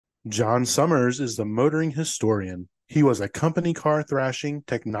Jon Summers is the motoring historian. He was a company car thrashing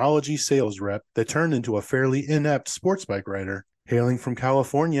technology sales rep that turned into a fairly inept sports bike rider. Hailing from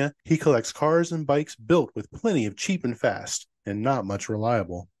California, he collects cars and bikes built with plenty of cheap and fast, and not much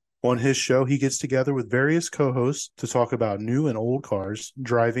reliable. On his show, he gets together with various co hosts to talk about new and old cars,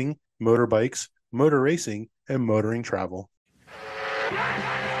 driving, motorbikes, motor racing, and motoring travel.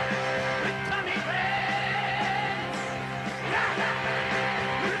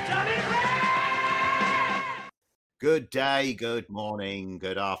 Good day, good morning,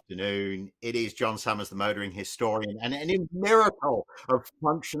 good afternoon. It is Jon Summers, the motoring historian, and in a miracle of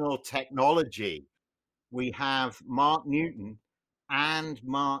functional technology, we have Mark Newton and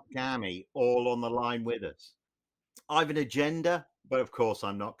Mark Gammy all on the line with us. I have an agenda, but of course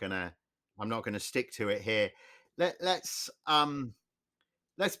I'm not gonna stick to it here. Let's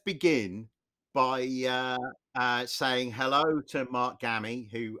begin by saying hello to Mark Gammy,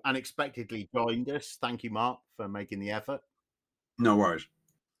 who unexpectedly joined us. Thank you, Mark, for making the effort. No worries.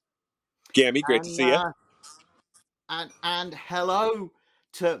 Gammy, great to see you. And hello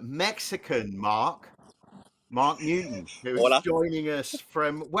to Mexican Mark Newton, who is Hola. joining us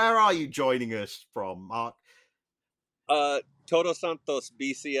from. Where are you joining us from, Mark? Todos Santos,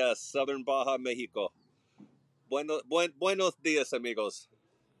 BCS, Southern Baja, Mexico. Buenos dias, amigos.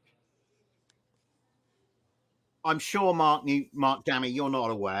 I'm sure Mark Gammy, you're not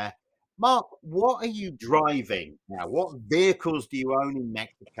aware. Mark, what are you driving now? What vehicles do you own in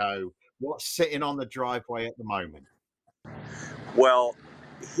Mexico? What's sitting on the driveway at the moment? Well,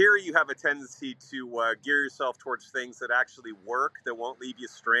 here you have a tendency to gear yourself towards things that actually work, that won't leave you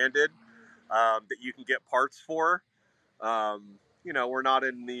stranded, that you can get parts for. We're not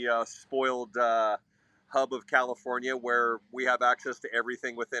in the spoiled hub of California where we have access to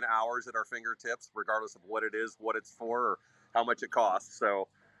everything within hours at our fingertips, regardless of what it is, what it's for, or how much it costs. So,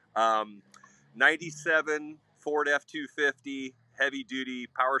 97 Ford F-250, heavy duty,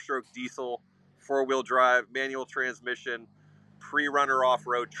 power stroke diesel, 4-wheel drive, manual transmission, pre-runner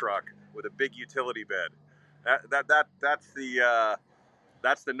off-road truck with a big utility bed. That's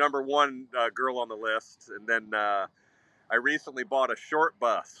the number one girl on the list. And then I recently bought a short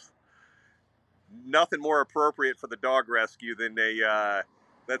bus. Nothing more appropriate for the dog rescue than a,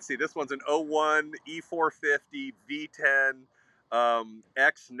 let's see, this one's an '01 E450 V10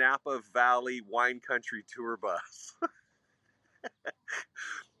 ex Napa Valley wine country tour bus.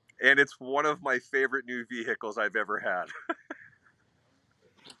 And it's one of my favorite new vehicles I've ever had.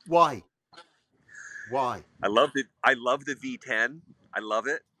 Why? I love it. I love the V10. I love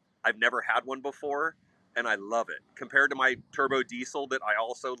it. I've never had one before, and I love it. Compared to my turbo diesel that I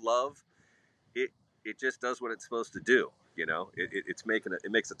also love, it just does what it's supposed to do. You know, it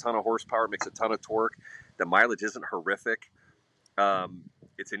makes a ton of horsepower, makes a ton of torque. The mileage isn't horrific.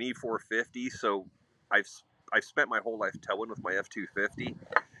 It's an E450, so I've spent my whole life towing with my F250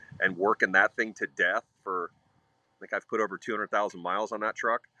 and working that thing to death for. I think I've put over 200,000 miles on that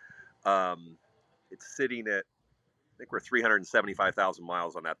truck. It's sitting at, I think we're 375,000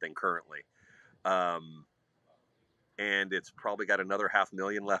 miles on that thing currently. And it's probably got another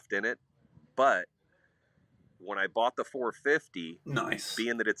 500,000 left in it. But when I bought the 450, Nice.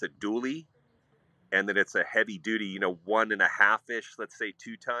 being that it's a dually and that it's a heavy duty, 1.5-ish, let's say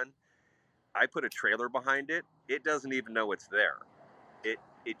 2-ton, I put a trailer behind it. It doesn't even know it's there. It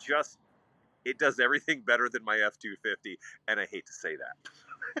does everything better than my F250, and I hate to say that.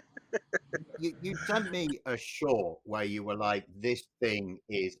 You sent me a short where you were like, "This thing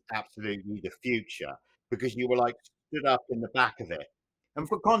is absolutely the future," because you were like stood up in the back of it. And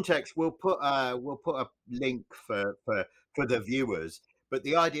for context, we'll put a link for the viewers. But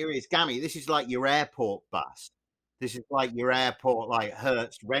the idea is, Gammy, this is like your airport bus. This is like your airport like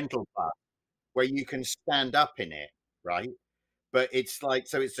Hertz rental bus, where you can stand up in it, right? But it's like,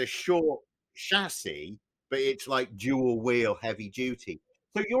 so it's a short chassis, but it's like dual wheel heavy duty.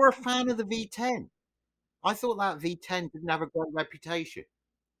 So you're a fan of the V10. I thought that V10 didn't have a great reputation.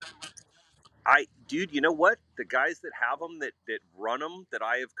 Dude, you know what? The guys that have them, that run them, that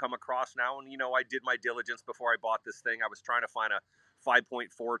I have come across now, and I did my diligence before I bought this thing. I was trying to find a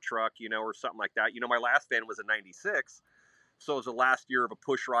 5.4 truck, or something like that. My last van was a '96, so it was the last year of a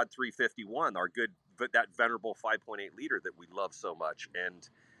pushrod 351, that venerable 5.8 liter that we love so much, and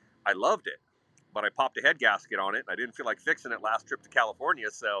I loved it. But I popped a head gasket on it, and I didn't feel like fixing it last trip to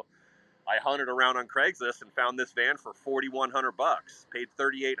California, so I hunted around on Craigslist and found this van for $4,100. Paid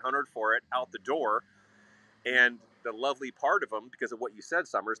 $3,800 for it out the door. And the lovely part of them, because of what you said,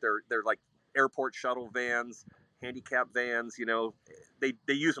 Summers, they're like airport shuttle vans, handicap vans. They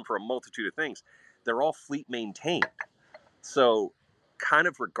use them for a multitude of things. They're all fleet maintained. So kind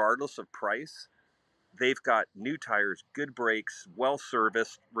of regardless of price. They've got new tires, good brakes, well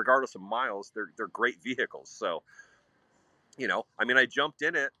serviced, regardless of miles. They're great vehicles. So, you know, I mean, I jumped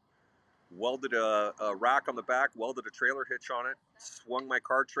in it, welded a rack on the back, welded a trailer hitch on it, swung my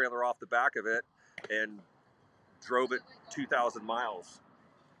car trailer off the back of it, and drove it 2,000 miles,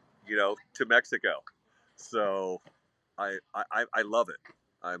 you know, to Mexico. So I love it.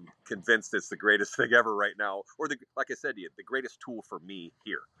 I'm convinced it's the greatest thing ever right now, or like I said to you, the greatest tool for me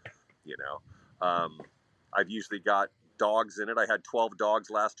here. You know, I've usually got dogs in it. I had 12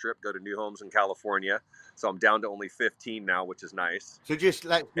 dogs last trip, go to new homes in California, so I'm down to only 15 now, which is nice. So let's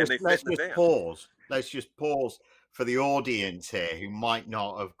just pause. Let's just pause for the audience here who might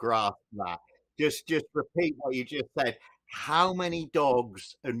not have grasped that. Just repeat what you just said. How many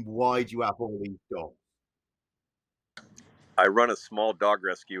dogs and why do you have all these dogs? I run a small dog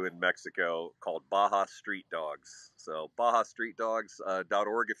rescue in Mexico called Baja Street Dogs. So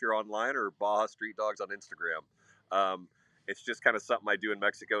BajaStreetDogs.org if you're online, or Baja Street Dogs on Instagram. It's just kind of something I do in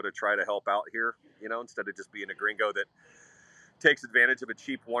Mexico to try to help out here, you know, instead of just being a gringo that takes advantage of a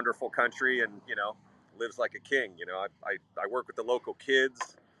cheap, wonderful country and, you know, lives like a king. You know, I work with the local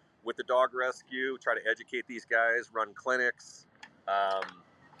kids with the dog rescue, try to educate these guys, run clinics.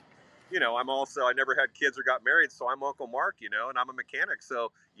 You know, I never had kids or got married, so I'm Uncle Mark, you know, and I'm a mechanic.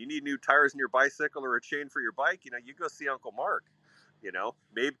 So you need new tires in your bicycle or a chain for your bike, you know, you go see Uncle Mark. You know,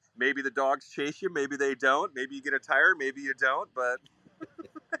 maybe the dogs chase you, maybe they don't. Maybe you get a tire, maybe you don't, but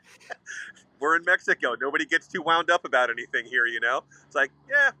we're in Mexico. Nobody gets too wound up about anything here, you know. It's like,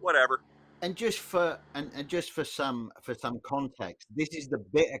 yeah, whatever. And just for some context, this is the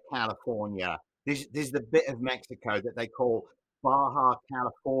bit of California. This is the bit of Mexico that they call Baja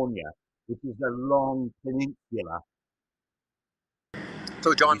California, which is a long peninsula.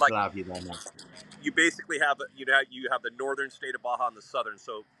 So, John, you basically have you have the northern state of Baja and the southern.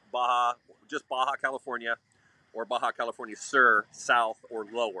 So Baja, just Baja California, or Baja California Sur, south or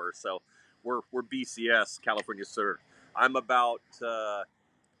lower. So we're BCS, California Sur. I'm a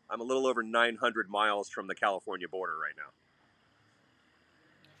little over 900 miles from the California border right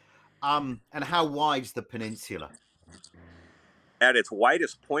now. And how wide's the peninsula? At its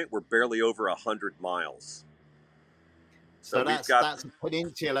widest point, we're barely over 100 miles. So that's a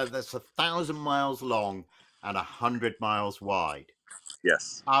peninsula that's 1,000 miles long and 100 miles wide.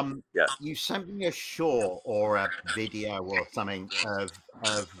 Yes. Yes. You sent me a short or a video or something of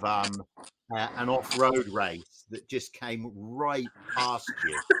an off-road race that just came right past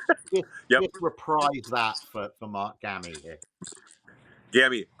you. Just reprise that for Mark Gammy here.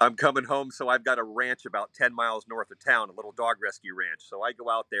 Gammy, I'm coming home, so I've got a ranch about 10 miles north of town, a little dog rescue ranch. So I go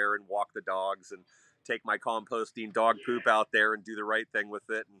out there and walk the dogs and take my composting dog poop out there and do the right thing with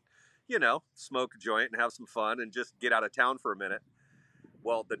it and, you know, smoke a joint and have some fun and just get out of town for a minute.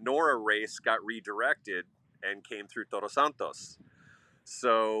 Well, the Nora race got redirected and came through Todos Santos.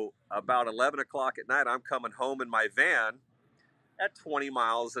 So about 11 o'clock at night, I'm coming home in my van at 20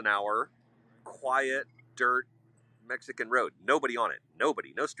 miles an hour, quiet, dirt, Mexican road. Nobody on it.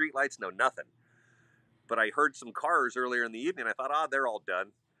 Nobody. No street lights, no nothing. But I heard some cars earlier in the evening. I thought, they're all done.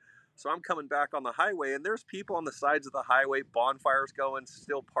 So I'm coming back on the highway, and there's people on the sides of the highway, bonfires going,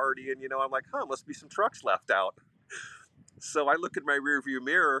 still partying. You know, I'm like, must be some trucks left out. So I look at my rearview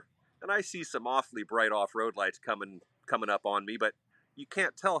mirror, and I see some awfully bright off-road lights coming up on me, but you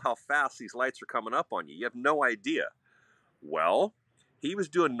can't tell how fast these lights are coming up on you. You have no idea. Well, he was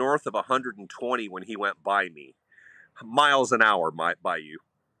doing north of 120 when he went by me. Miles an hour by you.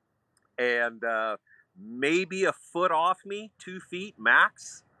 And maybe a foot off me, 2 feet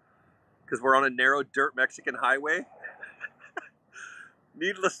max, because we're on a narrow dirt Mexican highway.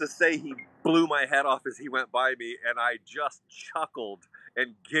 Needless to say, he blew my head off as he went by me, and I just chuckled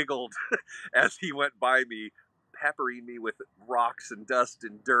and giggled as he went by me, peppering me with rocks and dust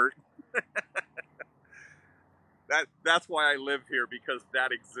and dirt. That's why I live here, because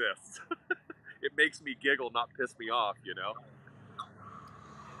that exists. It makes me giggle, not piss me off, you know?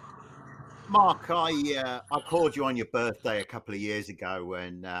 Mark, I called you on your birthday a couple of years ago,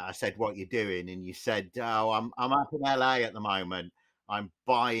 and I said, "What you doing?" And you said, "Oh, I'm up in LA at the moment. I'm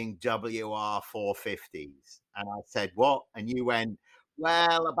buying WR 450s." And I said, "What?" And you went,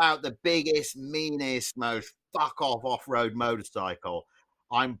 "Well, about the biggest, meanest, most fuck off-road motorcycle.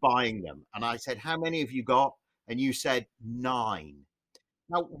 I'm buying them." And I said, "How many have you got?" And you said 9.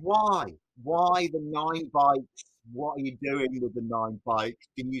 Now, why? Why the 9 bikes? What are you doing with the 9 bikes?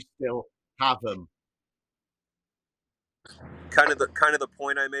 Can you still have them? Kind of the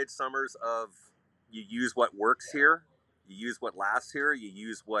point I made, Summers, of you use what works here, you use what lasts here, you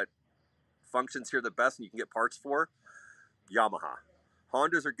use what functions here the best, and you can get parts for. Yamaha.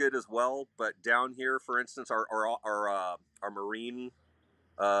 Hondas are good as well, but down here, for instance, our marine,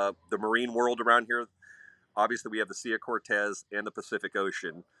 the marine world around here, obviously we have the Sea of Cortez and the Pacific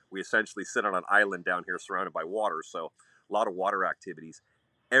Ocean. We essentially sit on an island down here surrounded by water, so a lot of water activities.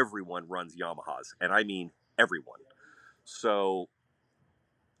 Everyone runs Yamahas, and I mean everyone. So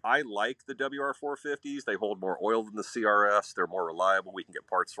I like the WR450s. They hold more oil than the CRS. They're more reliable. We can get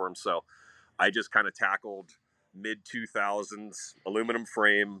parts for them. So I just kind of tackled mid-2000s aluminum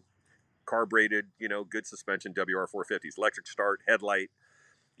frame, carbureted, good suspension WR450s, electric start, headlight,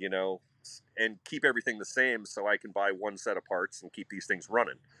 and keep everything the same so I can buy one set of parts and keep these things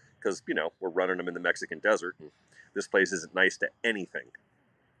running. Because, we're running them in the Mexican desert, and this place isn't nice to anything.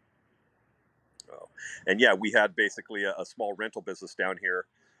 Oh. And yeah, we had basically a small rental business down here.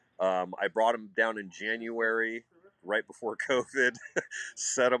 I brought them down in January, right before COVID,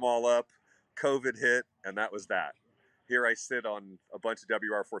 set them all up. COVID hit, and that was that. Here I sit on a bunch of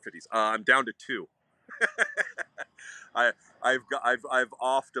WR450s. I'm down to 2. I've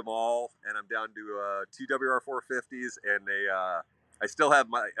offed them all, and I'm down to 2 WR450s, and I still have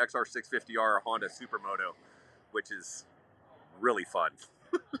my XR650R Honda Supermoto, which is really fun.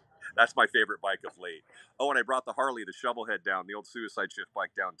 That's my favorite bike of late. Oh, and I brought the Harley, the Shovelhead down, the old Suicide Shift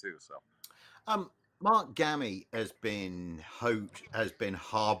bike down too. So, Mark Gammy has been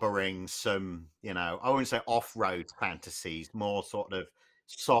harboring some, I wouldn't say off-road fantasies, more sort of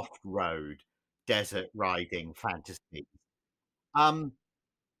soft road desert riding fantasies.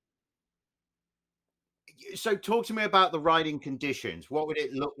 So talk to me about the riding conditions. What would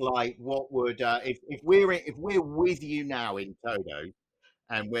it look like? What would if we're with you now in Todos,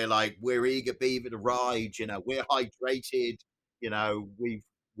 and we're eager beaver to ride, we're hydrated,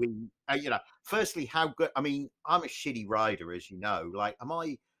 firstly, how good, I mean, I'm a shitty rider, as you know, am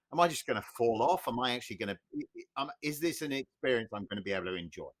I just going to fall off? Am I actually going to, is this an experience I'm going to be able to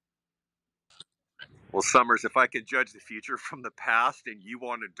enjoy? Well, Summers, if I could judge the future from the past and you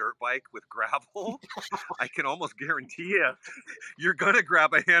want a dirt bike with gravel, I can almost guarantee you're going to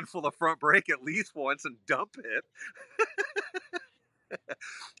grab a handful of front brake at least once and dump it.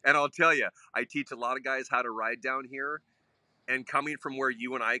 And I'll tell you, I teach a lot of guys how to ride down here. And coming from where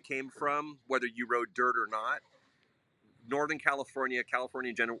you and I came from, whether you rode dirt or not, Northern California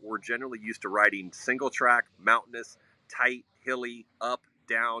in general, we're generally used to riding single track, mountainous, tight, hilly, up,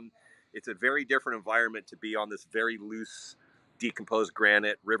 down. It's a very different environment to be on this very loose, decomposed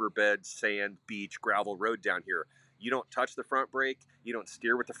granite, riverbed, sand, beach, gravel road down here. You don't touch the front brake. You don't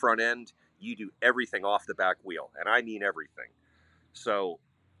steer with the front end. You do everything off the back wheel. And I mean everything. So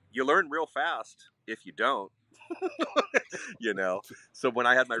you learn real fast if you don't. So when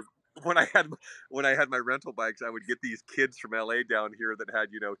I had my rental bikes, I would get these kids from LA down here that had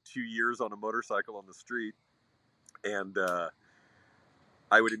 2 years on a motorcycle on the street, and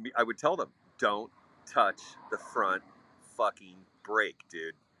I would tell them, don't touch the front fucking brake,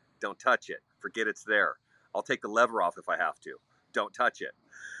 dude. Don't touch it. Forget it's there. I'll take the lever off if I have to. Don't touch it.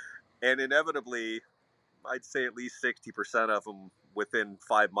 And inevitably, I'd say at least 60% of them within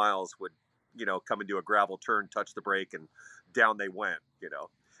 5 miles would come into a gravel turn, touch the brake, and down they went,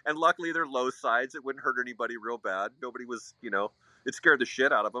 And luckily, they're low sides. It wouldn't hurt anybody real bad. Nobody was, it scared the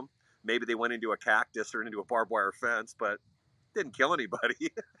shit out of them. Maybe they went into a cactus or into a barbed wire fence, but didn't kill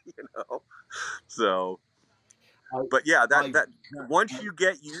anybody, So, but yeah, that once you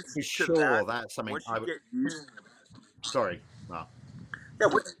get used to that's something Sorry. Wow. Yeah,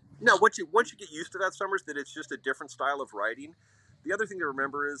 once you get used to that, Summers, that it's just a different style of riding. The other thing to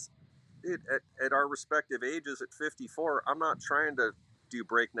remember is, at our respective ages, at 54, I'm not trying to do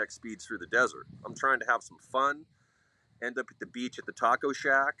breakneck speeds through the desert. I'm trying to have some fun, end up at the beach at the taco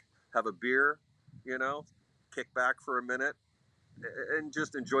shack, have a beer, kick back for a minute, and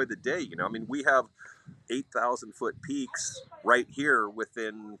just enjoy the day. I mean, we have 8,000 foot peaks right here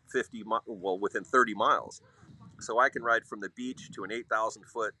within 30 miles. So I can ride from the beach to an 8,000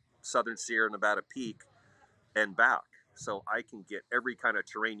 foot Southern Sierra Nevada peak and back. So I can get every kind of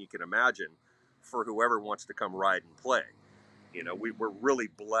terrain you can imagine for whoever wants to come ride and play. We're really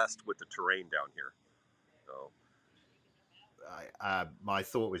blessed with the terrain down here. So, my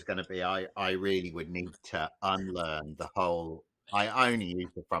thought was going to be, I really would need to unlearn the whole. I only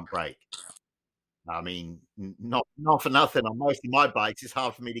use the front brake. I mean, not for nothing. On most of my bikes, it's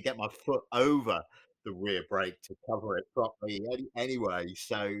hard for me to get my foot over the rear brake to cover it properly. Anyway,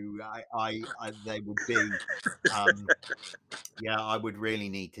 so they would be, I would really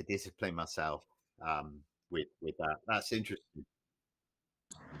need to discipline myself with that. That's interesting.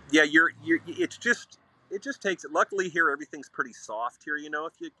 Yeah, it just takes it. Luckily here, everything's pretty soft here.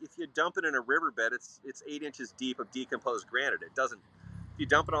 If you dump it in a riverbed, it's 8 inches deep of decomposed granite. It doesn't you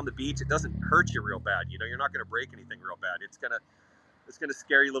dump it on the beach, it doesn't hurt you real bad. You know, you're not going to break anything real bad. It's gonna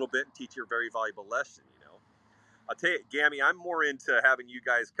scare you a little bit and teach you a very valuable lesson. You know, I'll tell you, Gammy, I'm more into having you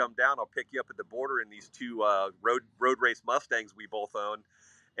guys come down. I'll pick you up at the border in these two road race Mustangs we both own,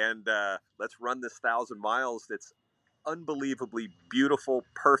 and let's run this 1,000 miles. That's unbelievably beautiful,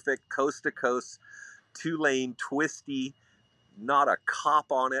 perfect, coast to coast, 2-lane, twisty, not a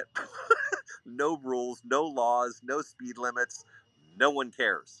cop on it, no rules, no laws, no speed limits, no one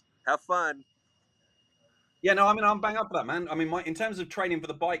cares. Have fun. Yeah, no, I mean, I'm bang up for that, man. I mean, in terms of training for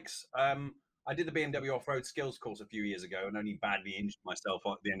the bikes, I did the BMW off-road skills course a few years ago and only badly injured myself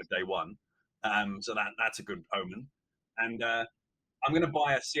at the end of day one. So that's a good omen. And I'm going to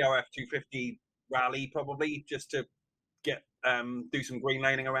buy a CRF 250 rally probably just to get do some green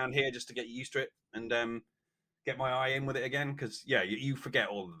laning around here just to get used to it and get my eye in with it again, because yeah, you forget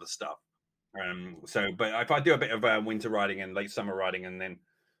all of the stuff. But if I do a bit of winter riding and late summer riding, and then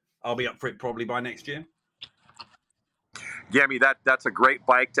I'll be up for it probably by next year. Yeah, I mean, that's a great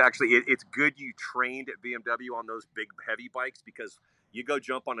bike to actually. It's good you trained at BMW on those big heavy bikes, because you go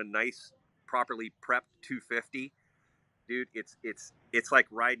jump on a nice, properly prepped 250, dude. It's like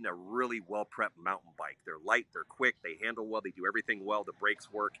riding a really well prepped mountain bike. They're light, they're quick, they handle well, they do everything well. The brakes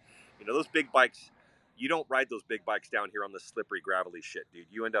work. You know, those big bikes. You don't ride those big bikes down here on the slippery, gravelly shit, dude.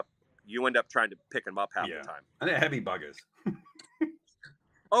 You end up trying to pick them up half the time. And they're heavy buggers.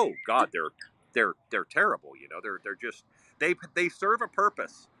 Oh God, they're terrible. You know, they're just they serve a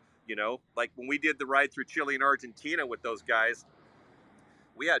purpose. You know, like when we did the ride through Chile and Argentina with those guys,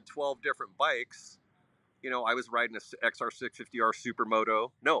 we had 12 different bikes. You know, I was riding a XR650R Supermoto.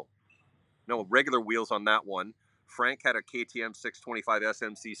 No, regular wheels on that one. Frank had a KTM 625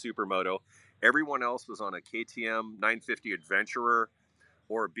 SMC Supermoto. Everyone else was on a KTM 950 Adventurer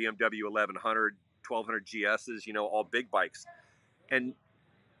or a BMW 1100, 1200 GSs. You know, all big bikes. And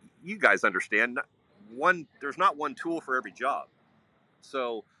you guys understand, there's not one tool for every job.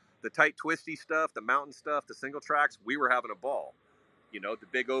 So the tight twisty stuff, the mountain stuff, the single tracks, we were having a ball. You know, the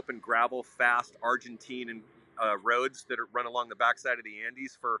big open gravel, fast Argentine roads that run along the backside of the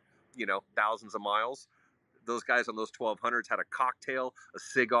Andes for, you know, thousands of miles. Those guys on those 1200s had a cocktail, a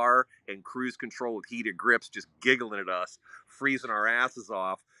cigar, and cruise control with heated grips, just giggling at us, freezing our asses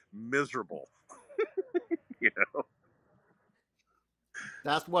off, miserable. You know?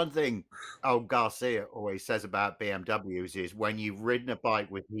 That's one thing old Garcia always says about BMWs is when you've ridden a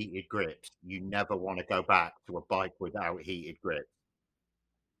bike with heated grips, you never want to go back to a bike without heated grips.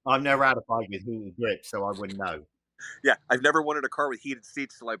 I've never had a bike with heated grips, so I wouldn't know. Yeah, I've never wanted a car with heated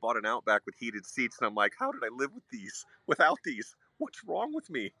seats till I bought an Outback with heated seats, and I'm like, how did I live without these? What's wrong with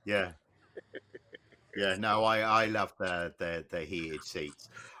me? Yeah. Yeah, no, I love the heated seats.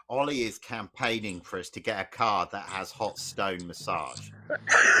 Ollie is campaigning for us to get a car that has hot stone massage.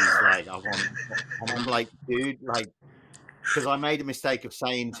 He's like, and I'm like, dude, like, because I made a mistake of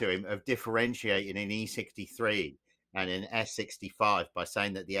saying to him, of differentiating an E63 and an S65 by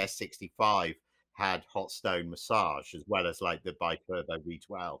saying that the S65 had hot stone massage as well as like the bi-turbo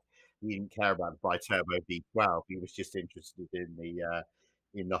V12. He didn't care about the bi-turbo V12. He was just interested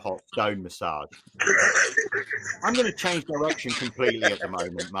in the hot stone massage. I'm going to change direction completely at the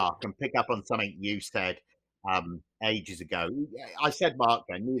moment, Mark, and pick up on something you said ages ago. I said Mark,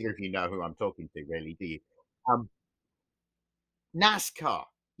 and neither of you know who I'm talking to, really, do you? NASCAR.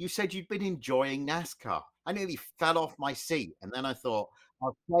 You said you'd been enjoying NASCAR. I nearly fell off my seat, and then I thought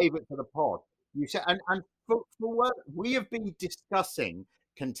I'll save it for the pod. You said, and for what we have been discussing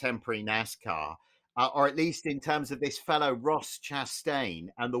contemporary NASCAR, or at least in terms of this fellow Ross Chastain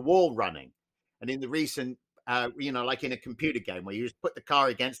and the wall running, and in the recent, you know, like in a computer game where you just put the car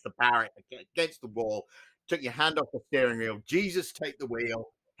against the barrier, against the wall, took your hand off the steering wheel, Jesus, take the wheel,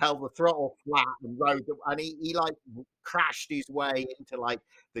 held the throttle flat and rode and he like crashed his way into like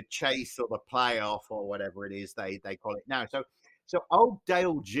the chase or the playoff or whatever it is they call it now. So old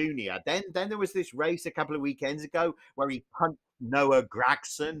Dale Jr. Then there was this race a couple of weekends ago where he punched Noah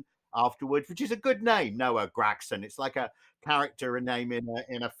Gragson afterwards, which is a good name, Noah Gragson. It's like a character name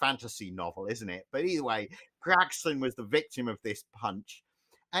in a fantasy novel, isn't it? But either way, Gragson was the victim of this punch.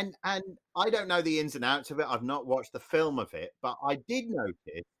 And I don't know the ins and outs of it. I've not watched the film of it, but I did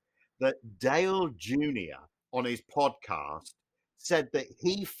notice that Dale Jr. on his podcast said that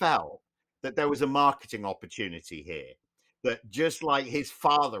he felt that there was a marketing opportunity here, that just like his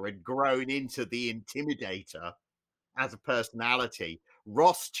father had grown into the Intimidator as a personality,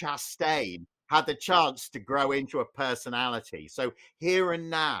 Ross Chastain had the chance to grow into a personality. So here and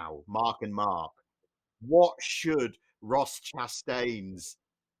now, Mark and Mark, what should Ross Chastain's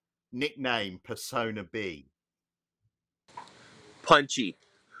nickname persona be? Punchy.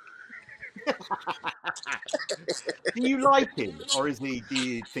 Do you like him, or is he? Do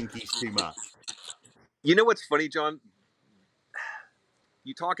you think he's too much? You know what's funny, John?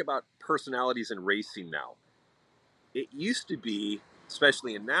 You talk about personalities in racing now. It used to be,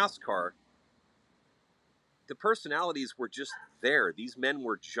 especially in NASCAR, the personalities were just there. These men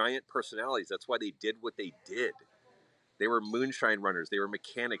were giant personalities. That's why they did what they did. They were moonshine runners. They were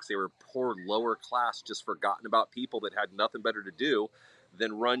mechanics. They were poor lower class, just forgotten about people that had nothing better to do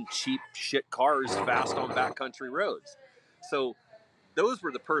than run cheap shit cars fast on backcountry roads. So those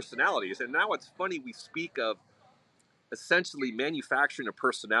were the personalities. And now it's funny we speak of essentially manufacturing a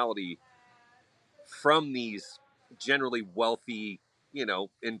personality from these generally wealthy, you know,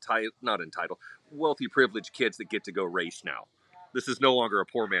 wealthy privileged kids that get to go race now. This is no longer a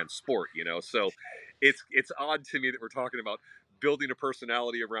poor man's sport, you know. So it's odd to me that we're talking about building a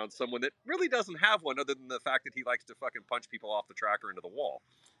personality around someone that really doesn't have one, other than the fact that he likes to fucking punch people off the track or into the wall,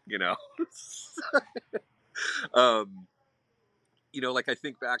 you know. You know, like I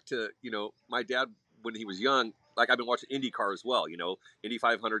think back to, you know, my dad when he was young. Like I've been watching IndyCar as well, you know, Indy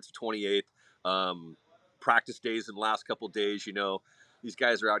 500s, 28th, practice days in the last couple of days, you know, these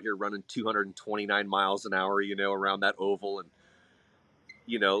guys are out here running 229 miles an hour, you know, around that oval. And,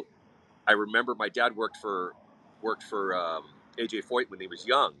 you know, I remember my dad worked for AJ Foyt when he was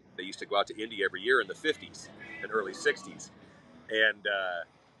young. They used to go out to Indy every year in the 50s and early 60s. And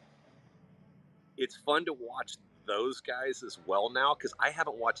it's fun to watch those guys as well now, because I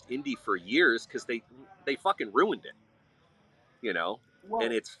haven't watched Indy for years because they fucking ruined it, you know. Well,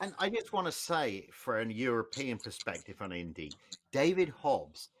 and I just want to say, for an European perspective on Indy, David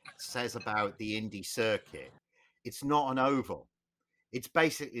Hobbs says about the Indy circuit, it's not an oval. It's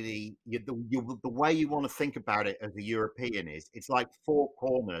basically the way you want to think about it as a European is it's like four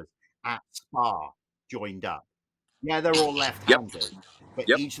corners at Spa joined up. Yeah, they're all left-handers, but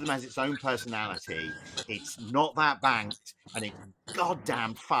each of them has its own personality. It's not that banked, and it's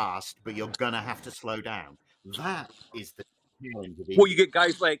goddamn fast, but you're going to have to slow down. That is the challenge of Indy. Well, you get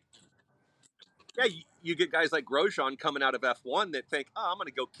guys like, you get guys like Grosjean coming out of F1 that think, oh, I'm going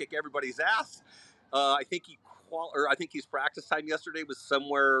to go kick everybody's ass. I think I think his practice time yesterday was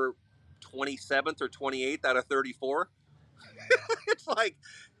somewhere 27th or 28th out of 34. It's like,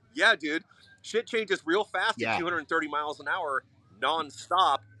 yeah, dude, shit changes real fast at 230 miles an hour,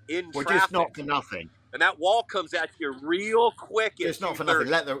 nonstop in traffic. Just not for nothing. And that wall comes at you real quick. It's not for nothing.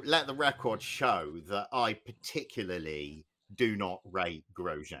 Let the record show that I particularly do not rate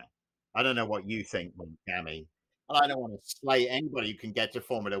Grosjean. I don't know what you think, Cammy. I don't want to slay anybody who can get to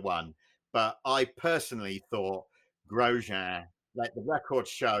Formula One, but I personally thought Grosjean, let the record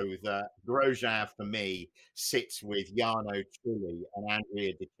show that Grosjean for me sits with Jarno Trulli and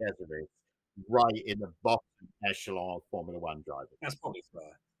Andrea De Cesaris right in the bottom echelon of Formula One drivers. That's probably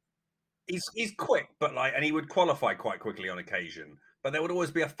fair. He's quick, but and he would qualify quite quickly on occasion. But there would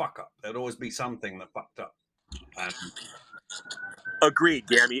always be a fuck up. There would always be something that fucked up. Agreed,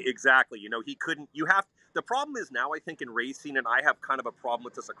 Gammy. Exactly. You know, he couldn't. The problem is now, I think, in racing, and I have kind of a problem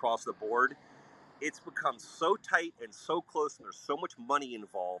with this across the board. It's become so tight and so close, and there's so much money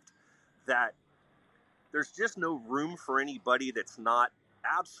involved that there's just no room for anybody that's not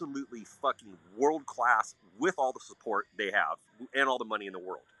absolutely fucking world class with all the support they have and all the money in the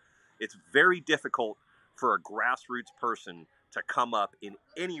world. It's very difficult for a grassroots person to come up in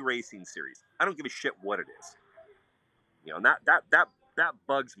any racing series. I don't give a shit what it is. You know, and that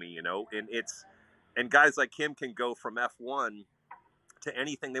bugs me, you know, and guys like him can go from F1 to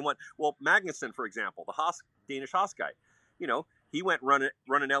anything they want. Well, Magnussen, for example, the Danish Haas guy, you know, he went running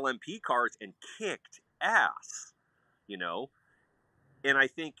LMP cars and kicked ass, you know. And I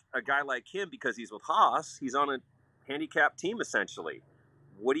think a guy like him, because he's with Haas, he's on a handicapped team essentially.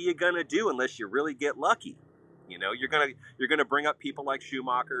 What are you gonna do unless you really get lucky? You know, you're gonna bring up people like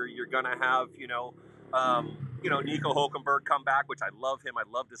Schumacher. You're gonna have, Nico Hülkenberg come back, which I love him.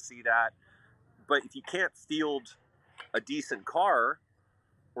 I'd love to see that. But if you can't field a decent car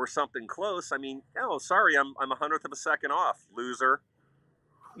or something close, I mean, sorry, I'm 100th of a second off, loser.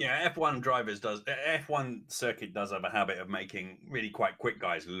 Yeah, F1 circuit does have a habit of making really quite quick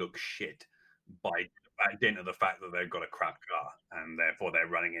guys look shit by dint of the fact that they've got a crap car and therefore they're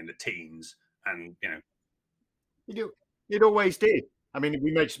running into teams, and it always did. I mean,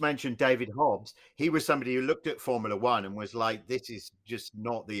 we just mentioned David Hobbs. He was somebody who looked at Formula One and was like, this is just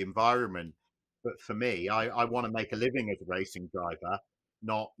not the environment. But for me, I want to make a living as a racing driver,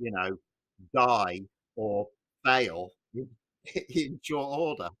 not, die or fail in short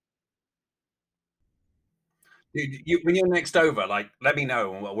order. Dude, when you're next over, let me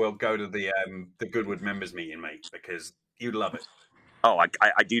know and we'll go to the Goodwood members meeting, mate, because you'd love it. Oh,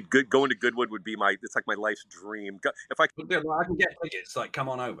 I do. Good going to Goodwood would be it's like my life's dream. If I can get tickets, like come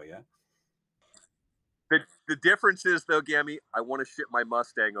on over, yeah. The difference is though, Gammy, I want to ship my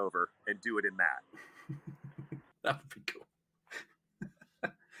Mustang over and do it in that. That would be cool.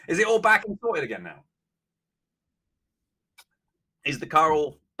 Is it all back and sorted again now? Is the car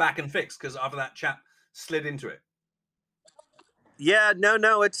all back and fixed? Because after that chap slid into it. Yeah,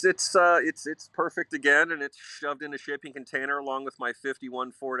 no, it's perfect again, and it's shoved in a shipping container along with my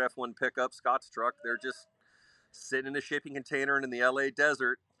 '51 Ford F1 pickup Scott's truck. They're just sitting in a shipping container and in the LA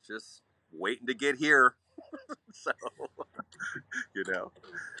desert, just waiting to get here. So,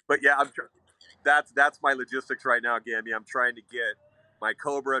 but yeah, that's my logistics right now, Gammy. I'm trying to get my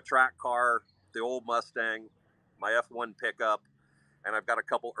Cobra track car, the old Mustang, my F1 pickup, and I've got a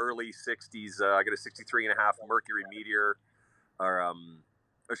couple early '60s. I got a 63.5 Mercury Meteor, or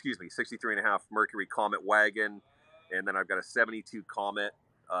 63.5 Mercury Comet wagon, and then I've got a '72 Comet.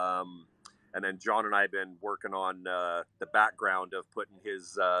 And then John and I have been working on the background of putting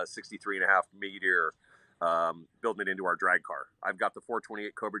his 63.5 Meteor, building it into our drag car. I've got the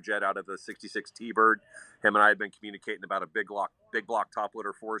 428 Cobra Jet out of the 66 T-Bird. Him and I have been communicating about a big block top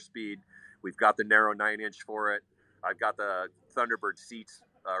loader 4-speed. We've got the narrow 9-inch for it. I've got the Thunderbird seats,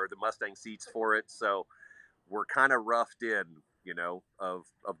 or the Mustang seats for it. So we're kind of roughed in, of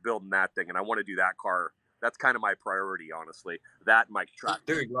building that thing. And I want to do that car. That's kind of my priority, honestly. That and my truck.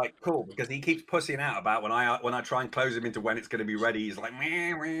 Dude, like, cool, because he keeps pussying out about when I try and close him into when it's going to be ready. He's like,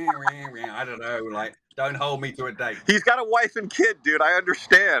 I don't know, like, don't hold me to a date. He's got a wife and kid, dude. I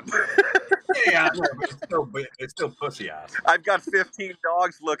understand. Yeah, I know, but it's still pussy ass. I've got 15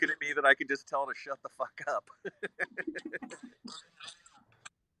 dogs looking at me that I can just tell to shut the fuck up.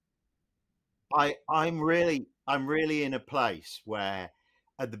 I'm really in a place where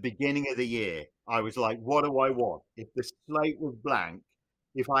at the beginning of the year, I was like, what do I want? If the slate was blank,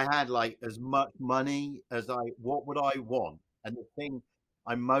 if I had like as much money what would I want? And the thing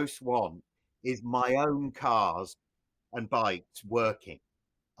I most want is my own cars and bikes working.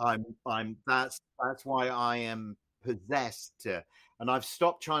 That's why I am possessed to, and I've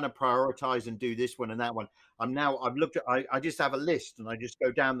stopped trying to prioritize and do this one and that one. I just have a list and I just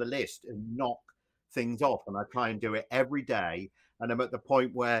go down the list and knock things off, and I try and do it every day. And I'm at the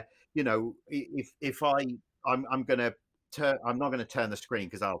point where, if I'm not going to turn the screen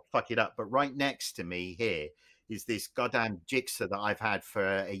because I'll fuck it up. But right next to me here is this goddamn Gixxer that I've had for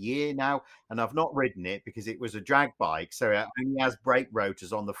a year now, and I've not ridden it because it was a drag bike, so it only has brake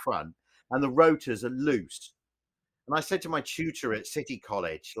rotors on the front, and the rotors are loose. And I said to my tutor at City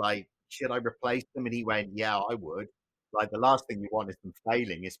College, like, should I replace them? And he went, yeah, I would. Like, the last thing you want is them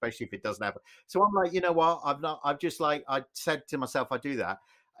failing, especially if it doesn't have. So I'm like, you know what? I said to myself, I do that.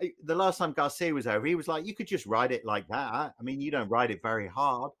 The last time Garcia was over, he was like, you could just ride it like that. I mean, you don't ride it very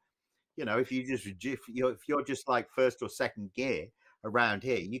hard. If you're just like first or second gear around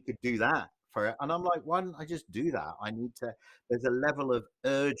here, you could do that for it. And I'm like, why don't I just do that? There's a level of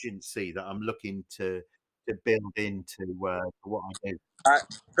urgency that I'm looking to build into what I do.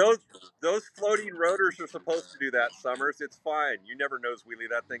 Those floating rotors are supposed to do that, Summers. It's fine. You never nose wheelie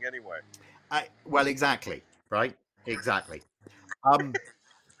that thing anyway. Well, exactly. Right. Exactly.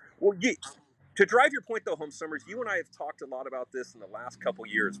 Well, to drive your point though home, Summers, you and I have talked a lot about this in the last couple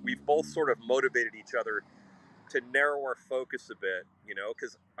years. We've both sort of motivated each other to narrow our focus a bit,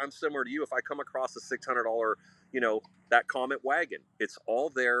 because I'm similar to you. If I come across a $600, that Comet wagon, it's all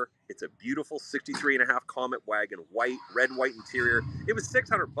there. It's a beautiful 63.5 Comet wagon, red, white interior. It was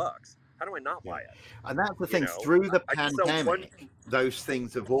 $600. How do I not buy it? And that's the thing. Through the pandemic, those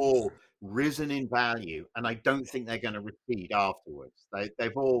things have all risen in value, and I don't think they're going to recede afterwards.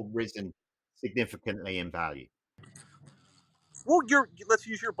 They've all risen significantly in value. Well, let's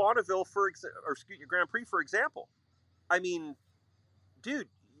use your Bonneville your Grand Prix for example. I mean, dude,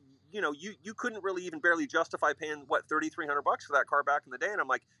 you couldn't really even barely justify paying $3,300 for that car back in the day, and I'm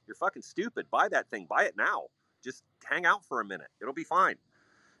like, you're fucking stupid. Buy that thing. Buy it now. Just hang out for a minute. It'll be fine.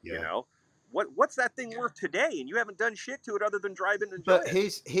 Yeah. What's that thing worth today? And you haven't done shit to it other than drive it and enjoy it. But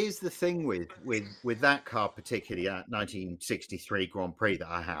here's the thing with that car, particularly at 1963 Grand Prix that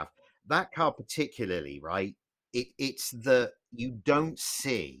I have. That car particularly, right? It's that you don't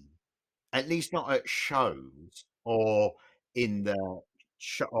see, at least not at shows or on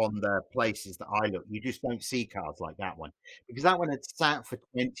the places that I look. You just don't see cars like that one, because that one had sat for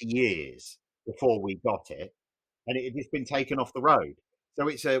 20 years before we got it, and it had just been taken off the road. So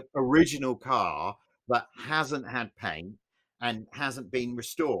it's an original car that hasn't had paint and hasn't been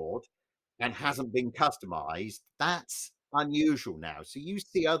restored and hasn't been customized. That's unusual now. So you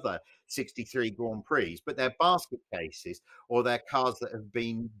see other 63 Grand Prix, but they're basket cases or they're cars that have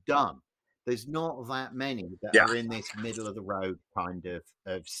been done. There's not that many that are in this middle of the road kind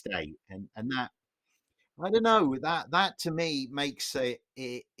of state, and that, I don't know, that to me makes it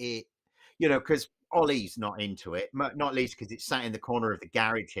you know, because Ollie's not into it, not least because it's sat in the corner of the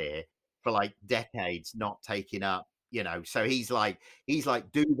garage here for like decades, not taking up, you know. So he's like,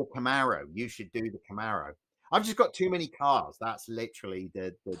 do the Camaro. You should do the Camaro. I've just got too many cars. That's literally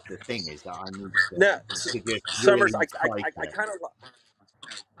the thing, is that I need to just Summers, really I kind of,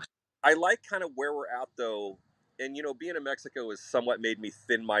 I like kind of where we're at though, and you know, being in Mexico has somewhat made me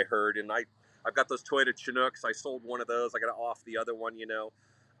thin my herd, and I've got those Toyota Chinooks. I sold one of those. I got to off the other one. You know,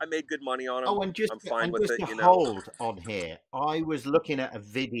 I made good money on them. Oh, and just I'm fine and with just it. to You know, hold on here, I was looking at a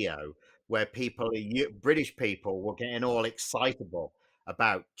video where British people were getting all excitable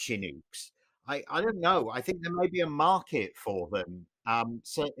about Chinooks. I don't know. I think there may be a market for them,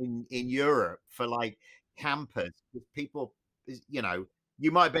 so in Europe for like campers. Because people, you know,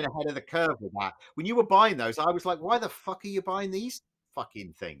 you might have been ahead of the curve with that. When you were buying those, I was like, why the fuck are you buying these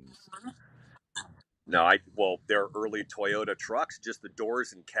fucking things? no, well, they're early Toyota trucks. Just the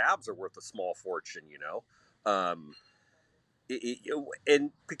doors and cabs are worth a small fortune. You know.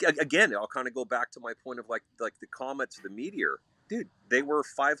 And again, I'll kind of go back to my point of like the Comet to the Meteor, dude. They were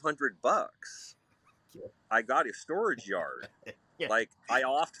 $500. Yeah. I got a storage yard. Yeah. Like I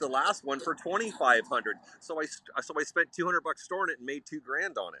offed the last one for $2,500, so I spent $200 storing it and made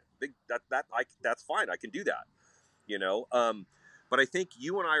 $2,000 on it. That's fine. I can do that, you know. But I think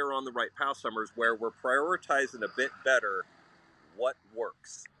you and I are on the right path, Summers, where we're prioritizing a bit better what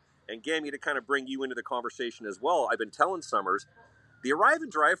works. And Gammy, to kind of bring you into the conversation as well, I've been telling Summers, the Arrive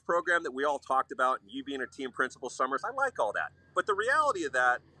and Drive program that we all talked about, and you being a team principal, Summers, I like all that. But the reality of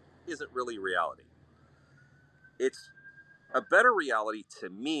that isn't really reality. It's a better reality to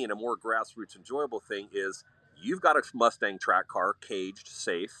me, and a more grassroots enjoyable thing is you've got a Mustang track car, caged,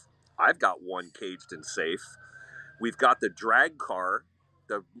 safe. I've got one caged and safe. We've got the drag car,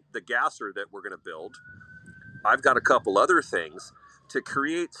 the gasser that we're going to build. I've got a couple other things to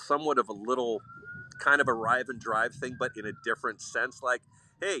create somewhat of a little kind of Arrive and Drive thing, but in a different sense. Like,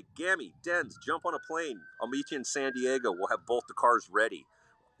 hey, Gammy, Dens, jump on a plane. I'll meet you in San Diego. We'll have both the cars ready.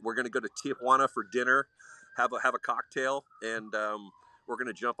 We're going to go to Tijuana for dinner, have a cocktail, and we're going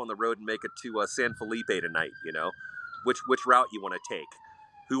to jump on the road and make it to San Felipe tonight. You know, which route you want to take?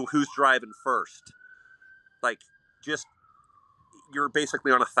 Who's driving first? Like, just you're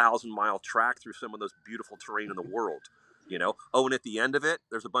basically on a 1,000-mile track through some of those beautiful terrain in the world, you know. Oh, and at the end of it,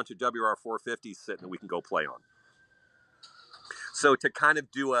 there's a bunch of WR 450s sitting that we can go play on. So to kind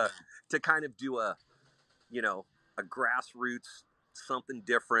of do a, you know, a grassroots, something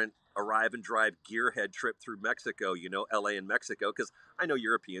different, Arrive and Drive gearhead trip through Mexico, you know, LA and Mexico, because I know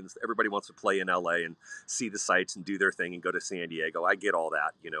Europeans, everybody wants to play in LA and see the sights and do their thing and go to San Diego. I get all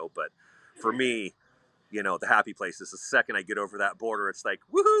that, you know, but for me, you know, the happy place is the second I get over that border, it's like,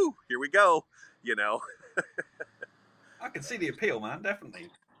 woohoo, here we go, you know. I can see the appeal, man, definitely.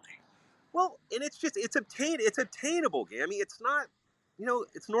 Well, and it's attainable, Gammy. It's not, you know,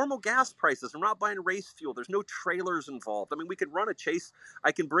 it's normal gas prices. I'm not buying race fuel. There's no trailers involved. I mean, we could run a chase.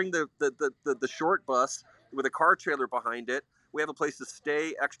 I can bring the short bus with a car trailer behind it. We have a place to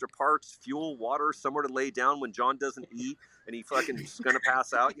stay, extra parts, fuel, water, somewhere to lay down when John doesn't eat and he fucking is going to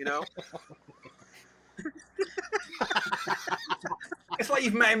pass out, you know? It's like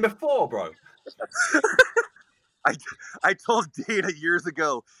you've met him before, bro. I told Dana years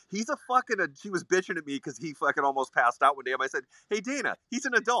ago, she was bitching at me because he fucking almost passed out one day. And I said, hey, Dana, he's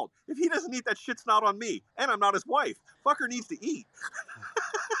an adult. If he doesn't eat, that shit's not on me. And I'm not his wife. Fucker needs to eat.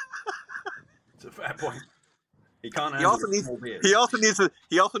 It's a fair point. He can't He also needs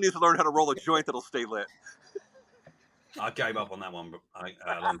to learn how to roll a joint that'll stay lit. I gave up on that one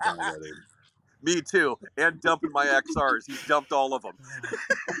a long time ago, dude. Me too. And dumping my XRs. He's dumped all of them.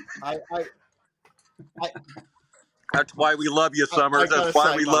 That's why we love you, Summers. That's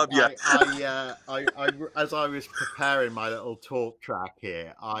why we love you. As I was preparing my little talk track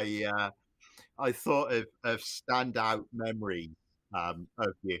here, I thought of standout memories of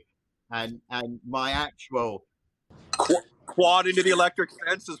you, and my actual quad into the electric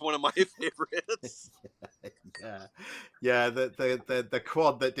fence is one of my favorites. yeah. The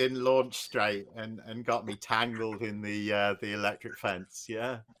quad that didn't launch straight and got me tangled in the electric fence.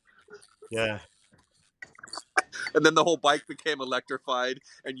 Yeah. And then the whole bike became electrified,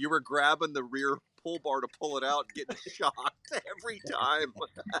 and you were grabbing the rear pull bar to pull it out, getting shocked every time.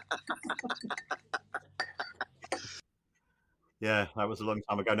 Yeah, that was a long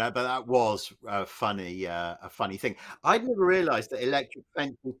time ago now, but that was a funny thing. I'd never realised that electric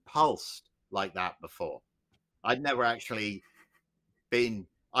fences pulsed like that before. I'd never actually been.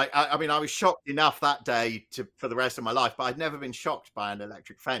 I mean, I was shocked enough that day for the rest of my life, but I'd never been shocked by an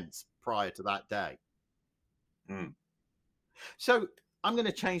electric fence prior to that day. Mm. So I'm going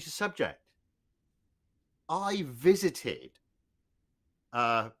to change the subject. I visited.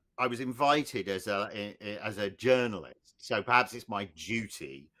 I was invited as a journalist, so perhaps it's my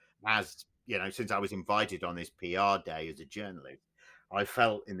duty, as you know, since I was invited on this PR day as a journalist, I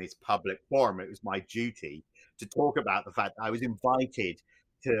felt in this public forum it was my duty to talk about the fact that I was invited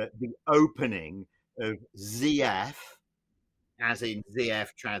to the opening of ZF, as in ZF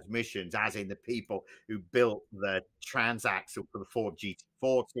Transmissions, as in the people who built the transaxle for the Ford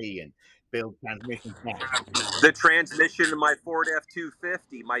GT40 and build transmissions now. The transmission in my Ford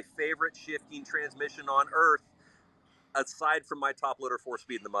F-250, my favorite shifting transmission on earth, aside from my top loader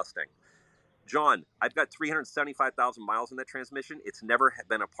 4-speed in the Mustang. John, I've got 375,000 miles in that transmission. It's never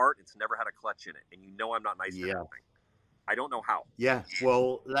been apart. It's never had a clutch in it. And you know I'm not nice to anything. I don't know how. Yeah,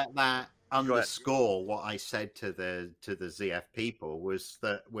 well, let that underscore what I said to the ZF people was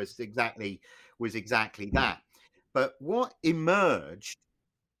exactly that. But what emerged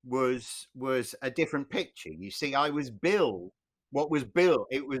was a different picture. You see, it was billed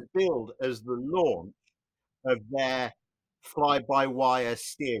as the launch of their fly-by-wire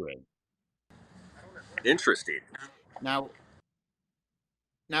steering. Interesting. Now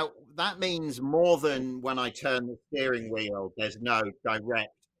that means more than when I turn the steering wheel, there's no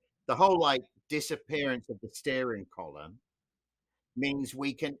direct. The whole like disappearance of the steering column means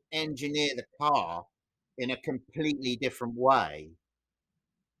we can engineer the car in a completely different way.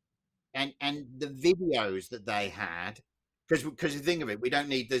 And the videos that they had, because you think of it,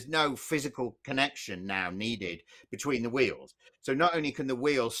 there's no physical connection now needed between the wheels. So not only can the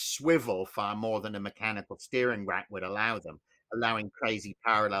wheels swivel far more than a mechanical steering rack would allow them, allowing crazy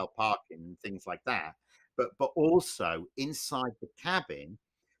parallel parking and things like that, but also inside the cabin,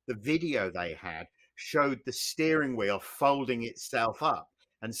 the video they had showed the steering wheel folding itself up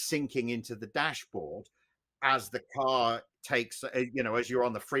and sinking into the dashboard as the car takes, as you're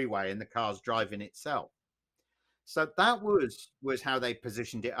on the freeway and the car's driving itself. So that was how they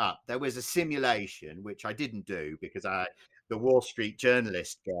positioned it up. There was a simulation, which I didn't do because the Wall Street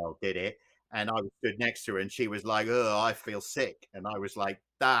journalist girl did it, and I stood next to her and she was like, "Oh, I feel sick." And I was like,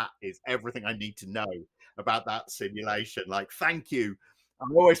 that is everything I need to know about that simulation. Like, thank you. I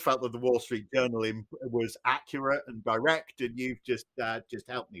always felt that the Wall Street Journal was accurate and direct, and you've just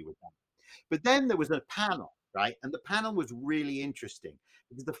helped me with that. But then there was a panel, right? And the panel was really interesting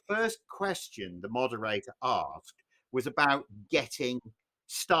because the first question the moderator asked was about getting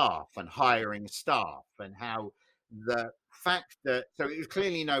staff and hiring staff, and how the fact that, so it was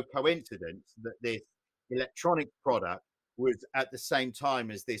clearly no coincidence that this electronic product was at the same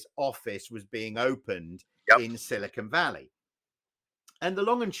time as this office was being opened in Silicon Valley. And the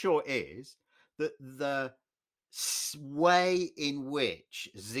long and short is that the way in which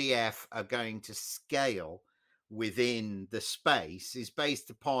ZF are going to scale within the space is based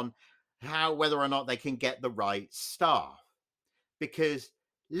upon whether or not they can get the right staff. Because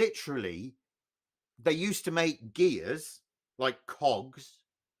literally, they used to make gears like cogs,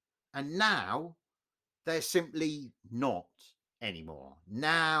 and now they're simply not anymore.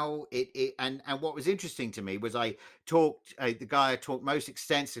 Now and what was interesting to me was the guy I talked most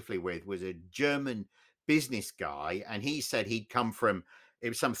extensively with was a German business guy, and he said he'd come from, it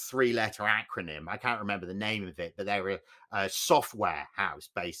was some 3-letter acronym, I can't remember the name of it, but they were a software house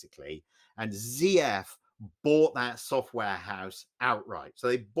basically, and ZF bought that software house outright. So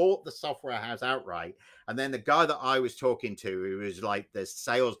they bought the software house outright, and then the guy that I was talking to, who was like the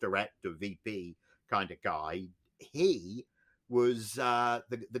sales director, VP kind of guy, he was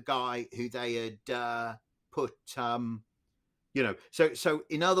the guy who they had put so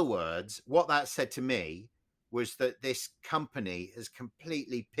in other words, what that said to me was that this company has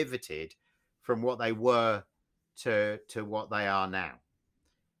completely pivoted from what they were to what they are now.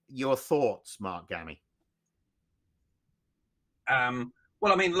 Your thoughts, Mark Gammy?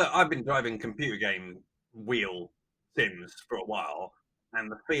 Well, I mean, look, I've been driving computer game wheel sims for a while,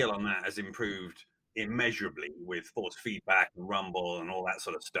 and the feel on that has improved immeasurably with force feedback and rumble and all that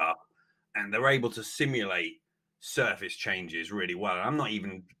sort of stuff. And they're able to simulate surface changes really well. I'm not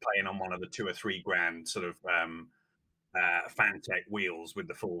even playing on one of the $2 or $3 grand sort of Fantech wheels with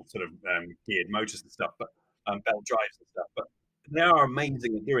the full sort of geared motors and stuff, but belt drives and stuff. But they are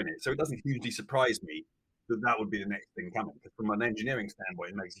amazing at doing it. So it doesn't hugely surprise me that would be the next thing coming. Because from an engineering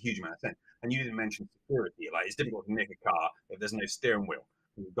standpoint, it makes a huge amount of sense. And you didn't mention security. Like, it's difficult to nick a car if there's no steering wheel.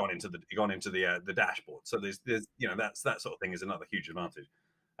 You've gone into the dashboard. So there's that sort of thing is another huge advantage.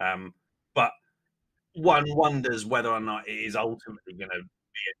 But one wonders whether or not it is ultimately going to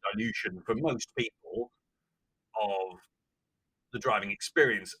be a dilution for most people of the driving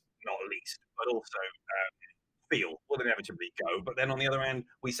experience, not least, but also feel will inevitably go. But then on the other hand,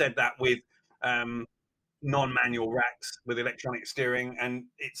 we said that with non-manual racks with electronic steering, and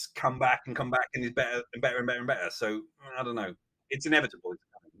it's come back and is better and better and better and better. So I don't know. It's inevitable.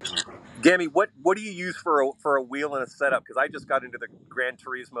 Gammy, what do you use for a wheel and a setup? Because I just got into the Gran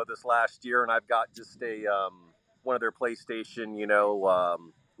Turismo this last year, and I've got just a one of their PlayStation,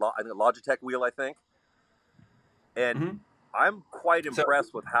 Logitech wheel, I think, and I'm quite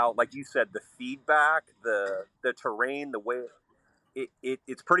impressed with how, like you said, the feedback, the terrain, the way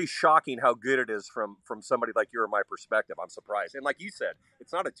it's pretty shocking how good it is from somebody like you or my perspective. I'm surprised, and like you said,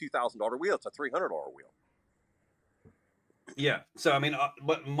 it's not a $2,000 wheel; it's a $300 wheel. Yeah. So I mean,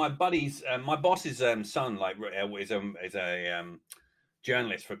 my buddy's, my boss's son, like, is a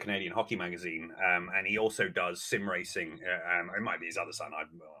journalist for Canadian Hockey Magazine, and he also does sim racing. It might be his other son. I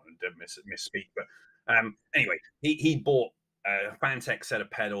don't misspeak, but anyway, he bought a Fantech set of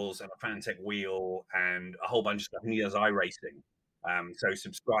pedals and a Fantech wheel and a whole bunch of stuff. And he does iRacing, so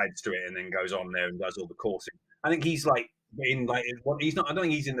subscribes to it and then goes on there and does all the coursing. I think he's like he's not. I don't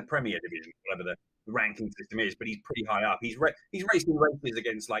think he's in the Premier Division, whatever the ranking system is, but he's pretty high up. He's racing races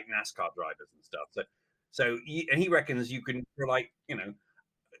against like NASCAR drivers and stuff. So he reckons you can, for like,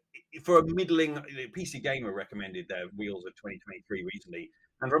 for a middling, PC Gamer recommended their wheels of 2023 recently,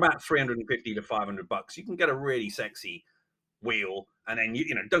 and for about $350 to $500, you can get a really sexy wheel. And then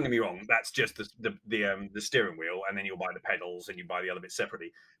don't get me wrong, that's just the steering wheel, and then you'll buy the pedals and you buy the other bits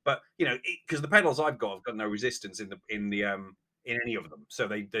separately. But because the pedals I've got no resistance in any of them, so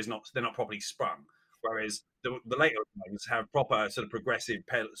they're not properly sprung. Whereas the later ones have proper sort of progressive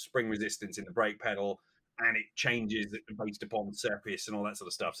spring resistance in the brake pedal, and it changes based upon the surface and all that sort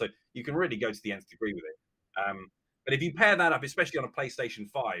of stuff. So you can really go to the nth degree with it. But if you pair that up, especially on a PlayStation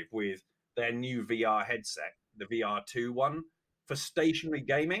 5, with their new VR headset, the VR2 one, for stationary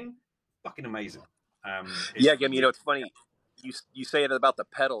gaming, fucking amazing. Yeah, Gim, it's funny. You say it about the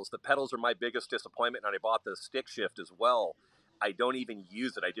pedals. The pedals are my biggest disappointment, and I bought the stick shift as well. I don't even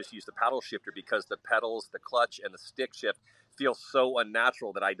use it. I just use the paddle shifter because the pedals, the clutch, and the stick shift feel so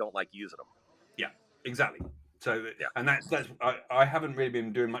unnatural that I don't like using them. Yeah, exactly. So, yeah. And that's I haven't really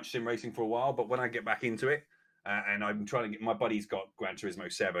been doing much sim racing for a while, but when I get back into it, and I'm trying to get, my buddy's got Gran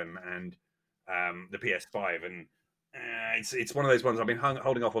Turismo 7 and the PS5, and it's one of those ones I've been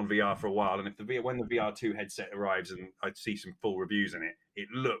holding off on VR for a while. And when the VR2 headset arrives and I see some full reviews in it,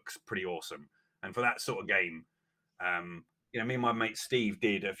 it looks pretty awesome. And for that sort of game, me and my mate Steve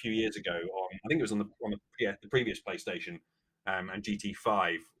did a few years ago on, I think it was on the previous PlayStation, and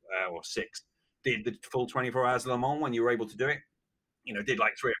GT5 or 6, did the full 24 hours of Le Mans when you were able to do it. Did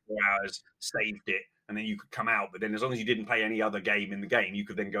like 3 or 4 hours, saved it, and then you could come out. But then as long as you didn't play any other game in the game, you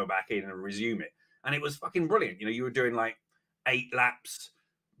could then go back in and resume it. And it was fucking brilliant. You were doing like 8 laps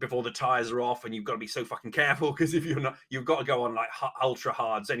before the tires are off, and you've got to be so fucking careful, because if you're not, you've got to go on like ultra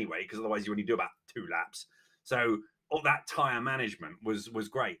hards anyway, because otherwise you only do about 2 laps. So all that tire management was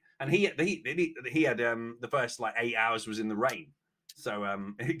great. And he had the first like 8 hours was in the rain. So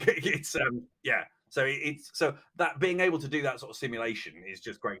so that being able to do that sort of simulation is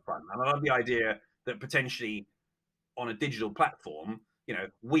just great fun. And I love the idea that potentially on a digital platform,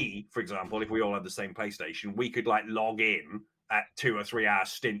 we, for example, if we all had the same PlayStation, we could like log in at 2 or 3 hour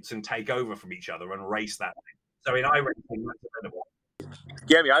stints and take over from each other and race that way. So in iRacing, that's incredible.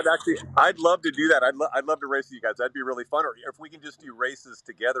 Gammy, I'd love to do that. I'd love to race with you guys. That'd be really fun. Or if we can just do races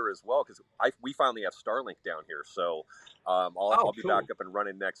together as well, because we finally have Starlink down here, so I'll be back up and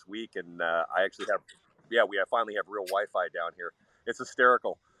running next week. And I actually finally have real Wi-Fi down here. It's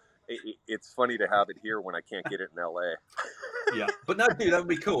hysterical. It's funny to have it here when I can't get it in LA. Yeah, but no, dude, that would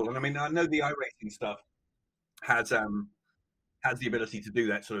be cool. And I mean, I know the iRacing stuff has the ability to do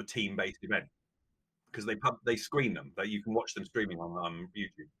that sort of team-based event, because they screen them, that you can watch them streaming on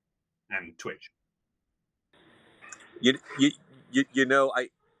YouTube and Twitch.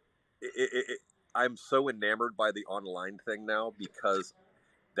 I'm so enamored by the online thing now, because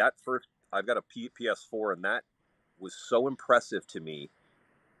I've got a PS4, and that was so impressive to me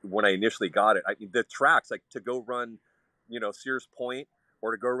when I initially got it. I mean, the tracks, like to go run, Sears Point,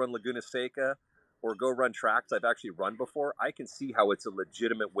 or to go run Laguna Seca, or go run tracks I've actually run before, I can see how it's a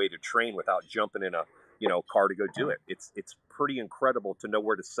legitimate way to train without jumping in a car to go do it. It's pretty incredible to know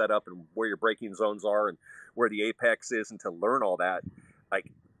where to set up and where your braking zones are and where the apex is, and to learn all that.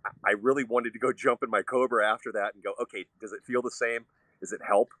 Like, I really wanted to go jump in my Cobra after that and go, okay, does it feel the same? Does it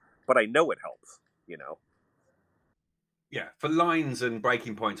help? But I know it helps, Yeah, for lines and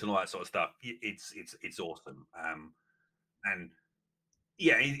breaking points and all that sort of stuff, it's awesome. And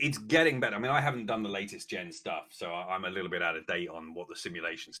yeah, it's getting better. I mean, I haven't done the latest gen stuff, so I'm a little bit out of date on what the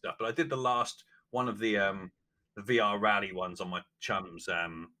simulation stuff. But I did the last one of the VR rally ones on my chum's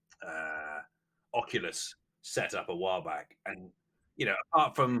Oculus setup a while back, and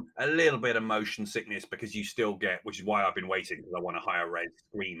apart from a little bit of motion sickness, because you still get, which is why I've been waiting, because I want a higher res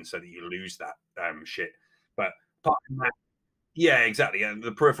screen so that you lose that shit. But apart from that, yeah, exactly, and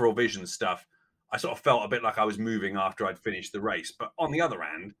the peripheral vision stuff, I sort of felt a bit like I was moving after I'd finished the race. But on the other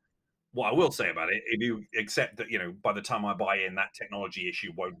hand, what I will say about it, if you accept that, by the time I buy in, that technology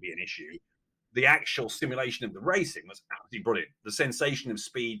issue won't be an issue, the actual simulation of the racing was absolutely brilliant. The sensation of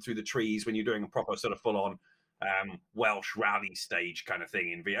speed through the trees when you're doing a proper sort of full-on Welsh rally stage kind of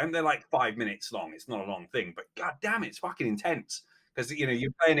thing in VR. And they're like 5 minutes long. It's not a long thing, but god damn, it's fucking intense. Because,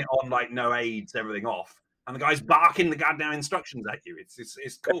 you're playing it on like no aids, everything off, and the guy's barking the goddamn instructions at you.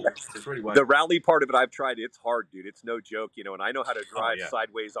 It's cool. It's really well. The rally part of it I've tried. It's hard, dude. It's no joke, and I know how to drive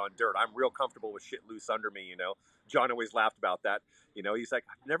sideways on dirt. I'm real comfortable with shit loose under me, John always laughed about that. He's like,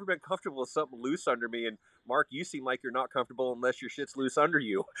 I've never been comfortable with something loose under me. And Mark, you seem like you're not comfortable unless your shit's loose under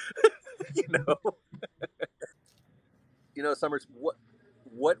you. Summers,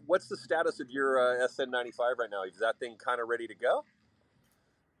 what's the status of your SN95 right now? Is that thing kind of ready to go?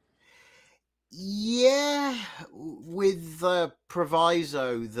 Yeah, with the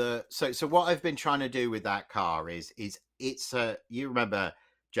proviso that so what I've been trying to do with that car is it's you remember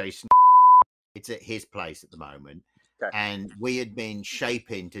Jason, it's at his place at the moment. Okay. And we had been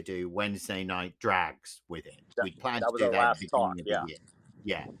shaping to do Wednesday night drags with it. We planned to do that at the beginning of the year.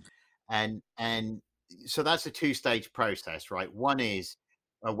 Yeah. And so that's a 2-stage process, right? One is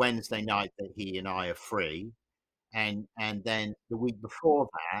a Wednesday night that he and I are free. And then the week before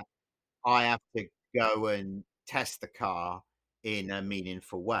that, I have to go and test the car in a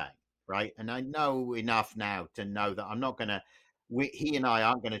meaningful way, right? And I know enough now to know that I'm not going to, he and I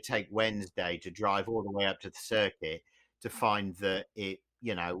aren't going to take Wednesday to drive all the way up to the circuit to find that it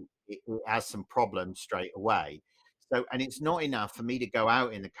has some problems straight away. So, and it's not enough for me to go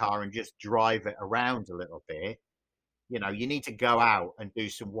out in the car and just drive it around a little bit. You need to go out and do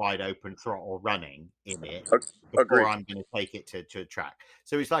some wide open throttle running in it before I'm going to take it to a track.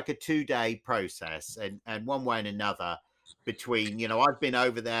 So it's like a 2-day process, and one way and another between, I've been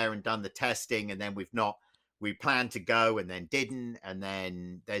over there and done the testing, and then we planned to go and then didn't. And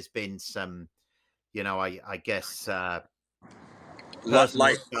then there's been some, I guess,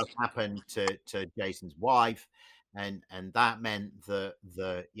 personal stuff happened to Jason's wife. And that meant that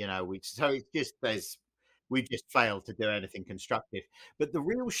we just failed to do anything constructive. But the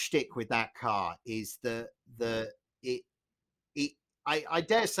real shtick with that car is I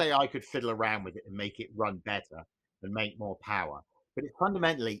dare say I could fiddle around with it and make it run better and make more power, but it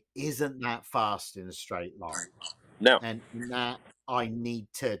fundamentally isn't that fast in a straight line. No. And that I need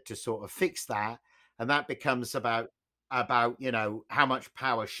to sort of fix that. And that becomes about how much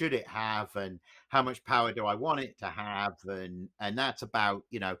power should it have, and how much power do I want it to have, and that's about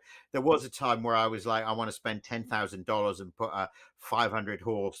there was a time where I was like, I want to spend $10,000 and put a 500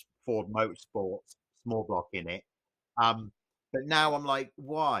 horse Ford Motorsport small block in it, but now I'm like,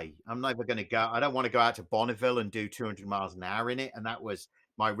 why? I'm never going to go. I don't want to go out to Bonneville and do 200 miles an hour in it, and that was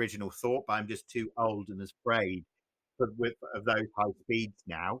my original thought, but I'm just too old and afraid of those high speeds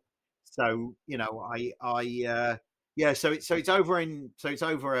now. So so it's over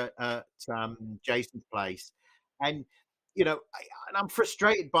at Jason's place, and I'm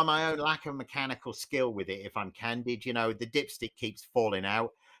frustrated by my own lack of mechanical skill with it. If I'm candid, the dipstick keeps falling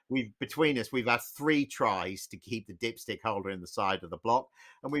out. Between us, we've had 3 tries to keep the dipstick holder in the side of the block,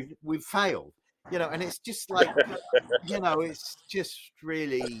 and we've failed. And it's just like, it's just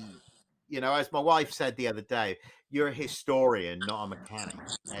really, as my wife said the other day, you're a historian, not a mechanic,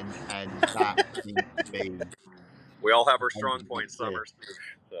 and that seems to be. We all have our strong points, Summers.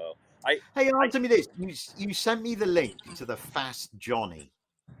 So, hey, answer me this: you sent me the link to the Fast Johnny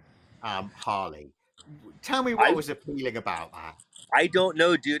Harley. Tell me what was appealing about that. I don't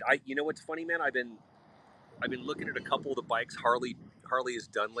know, dude. You know what's funny, man? I've been looking at a couple of the bikes Harley has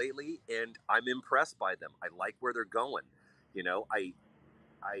done lately, and I'm impressed by them. I like where they're going. I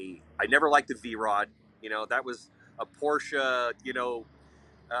never liked the V-Rod. That was a Porsche,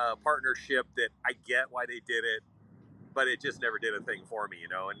 partnership that I get why they did it, but it just never did a thing for me, you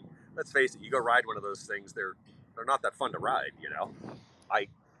know. And let's face it, you go ride one of those things, they're not that fun to ride, you know. I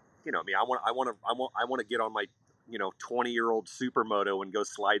mean, I want to get on my, 20-year-old supermoto and go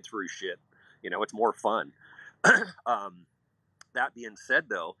slide through shit. You know, it's more fun. That being said,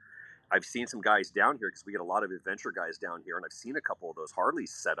 though, I've seen some guys down here because we get a lot of adventure guys down here, and I've seen a couple of those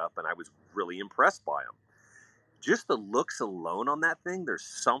Harleys set up, and I was really impressed by them. Just the looks alone on that thing, there's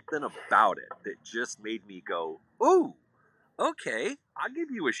something about it that just made me go, ooh, okay, I'll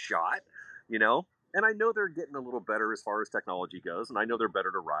give you a shot, you know? And I know they're getting a little better as far as technology goes, and I know they're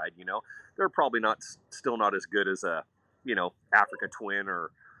better to ride, you know? They're probably still not as good as a, Africa Twin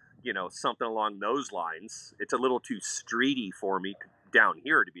or, something along those lines. It's a little too streety for me down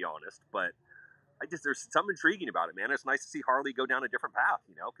here, to be honest, but there's something intriguing about it, man. It's nice to see Harley go down a different path,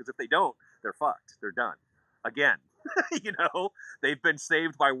 because if they don't, they're fucked. They're done. Again, they've been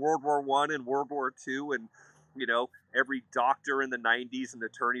saved by World War I and World War II, and, every doctor in the 90s and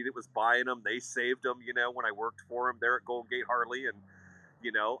attorney that was buying them, they saved them, when I worked for them there at Golden Gate Harley. And,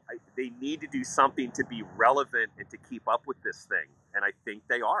 they need to do something to be relevant and to keep up with this thing. And I think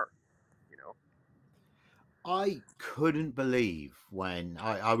they are, I couldn't believe when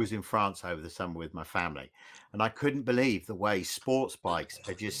I was in France over the summer with my family, and I couldn't believe the way sports bikes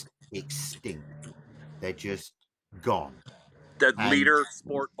are just extinct. They're just gone. The leader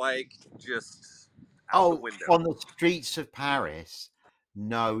sport bike just out the window. On the streets of Paris,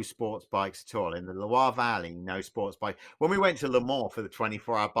 no sports bikes at all. In the Loire Valley, no sports bike. When we went to Le Mans for the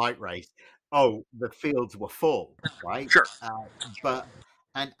 24-hour bike race, the fields were full, right? Sure. But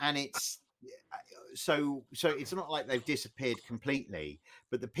it's so it's not like they've disappeared completely,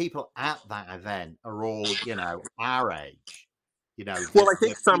 but the people at that event are all, our age. Well, I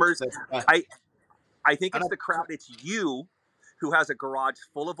think Summers, I think it's the crowd. It's you who has a garage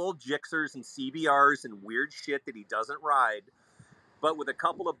full of old Gixxers and CBRs and weird shit that he doesn't ride. But with a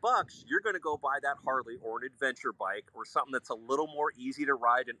couple of bucks, you're going to go buy that Harley or an adventure bike or something that's a little more easy to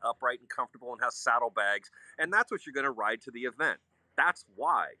ride and upright and comfortable and has saddlebags. And that's what you're going to ride to the event. That's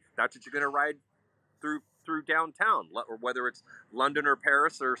why. That's what you're going to ride through downtown, or whether it's London or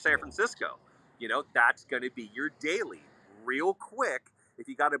Paris or San Francisco. That's going to be your daily real quick if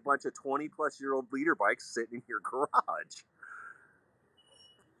you got a bunch of 20-plus-year-old leader bikes sitting in your garage.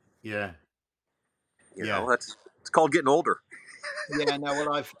 Yeah. It's called getting older. Yeah, no,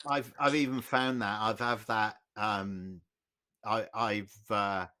 well, I've even found that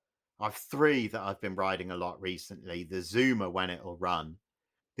I've three that I've been riding a lot recently. The Zuma, when it'll run,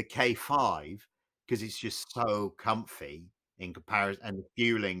 the K5, because it's just so comfy in comparison, and the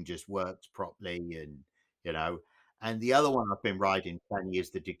fueling just works properly, and and the other one I've been riding plenty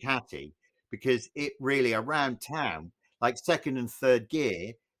is the Ducati, because it really around town, like second and third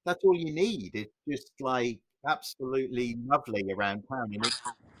gear, that's all you need. It's just like absolutely lovely around town. It's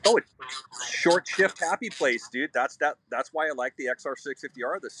short shift happy place, dude. That's why I like the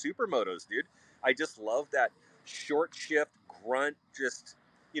XR650R, the supermotos, dude. I just love that short shift grunt, just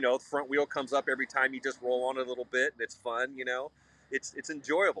front wheel comes up every time you just roll on it a little bit, and it's fun, it's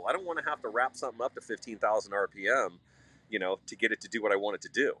enjoyable. I don't want to have to wrap something up to 15,000 RPM, to get it to do what I want it to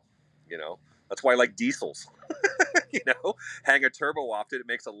do. That's why I like diesels. Hang a turbo off it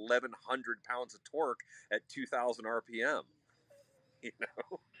makes 1,100 pounds of torque at 2,000 RPM.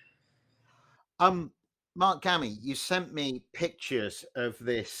 Mark Gammy, you sent me pictures of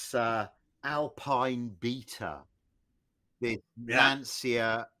this Alpine Beta, this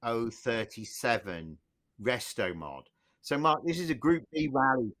Lancia 037 resto mod. So, Mark, this is a Group B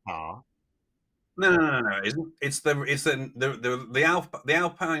rally car. No. It's the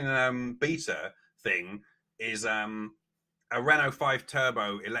Alpine Beta thing is a Renault 5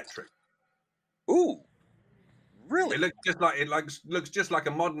 Turbo electric. Ooh, really? It looks just like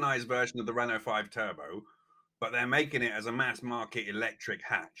a modernized version of the Renault 5 Turbo, but they're making it as a mass market electric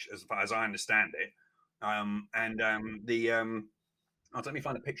hatch, as far as I understand it. Let me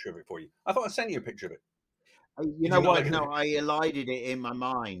find a picture of it for you. I thought I sent you a picture of it. You know what? No, I elided it in my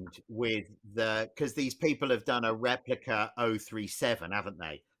mind with because these people have done a replica 037, haven't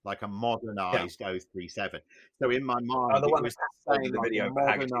they? Like a modernized 037. So in my mind, it was the same, like a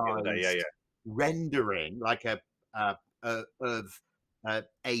modernized rendering, like of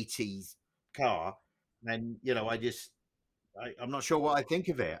 80s car. And I'm not sure what I think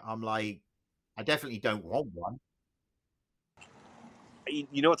of it. I'm like, I definitely don't want one.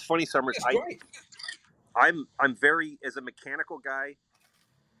 You know what's funny, Summers? I'm very, as a mechanical guy,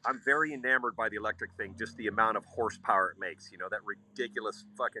 I'm very enamored by the electric thing, just the amount of horsepower it makes, that ridiculous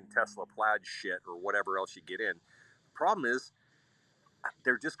fucking Tesla plaid shit or whatever else you get in. The problem is,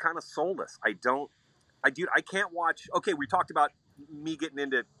 they're just kind of soulless. I can't watch. Okay, we talked about me getting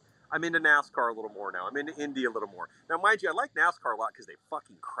into. I'm into NASCAR a little more now. I'm into Indy a little more. Now, mind you, I like NASCAR a lot because they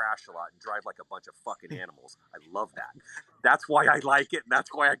fucking crash a lot and drive like a bunch of fucking animals. I love that. That's why I like it, and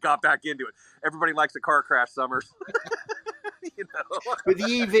that's why I got back into it. Everybody likes a car crash, Summers. You know? But the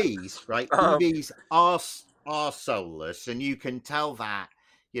EVs, right? EVs are soulless, and you can tell that.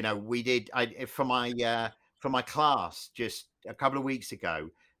 You know, we did for my class just a couple of weeks ago.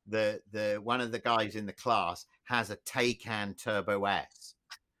 The one of the guys in the class has a Taycan Turbo S.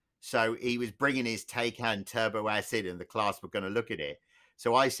 So he was bringing his Taycan Turbo S in, and the class were going to look at it.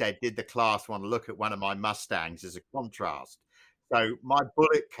 So I said, did the class want to look at one of my Mustangs as a contrast? So my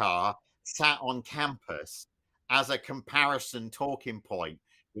Bullet car sat on campus as a comparison talking point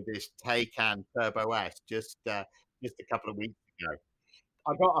with this Taycan Turbo S just a couple of weeks ago.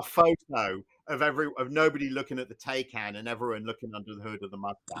 I got a photo of nobody looking at the Taycan and everyone looking under the hood of the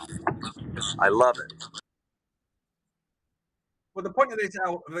Mustang. I love it. Well, the point of this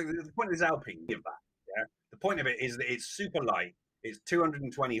Alpine, give that. Yeah, the point of it is that it's super light. It's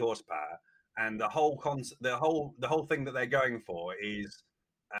 220 horsepower, and the whole thing that they're going for is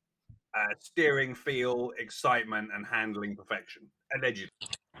steering, feel, excitement, and handling perfection. Allegedly,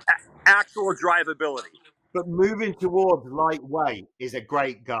 actual drivability. But moving towards lightweight is a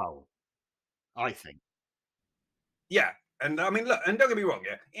great goal, I think. Yeah. And I mean, look, and don't get me wrong,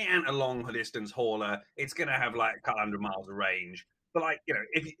 yeah, it ain't a long distance hauler. It's going to have like a couple hundred miles of range. But like, you know,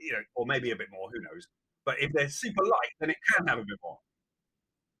 if you know, or maybe a bit more, who knows? But if they're super light, then it can have a bit more.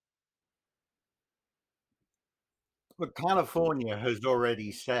 But California has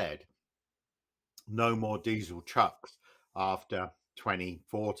already said no more diesel trucks after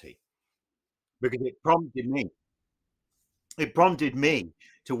 2040 because it prompted me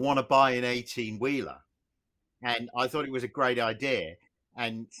to want to buy an 18-wheeler. And I thought it was a great idea,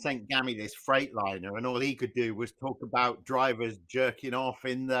 and sent Gammy this Freightliner, and all he could do was talk about drivers jerking off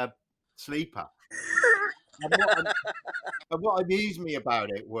in the sleeper. And what amused me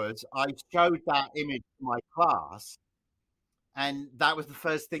about it was I showed that image to my class, and that was the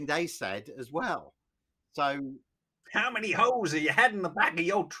first thing they said as well. So, how many holes have you had in the back of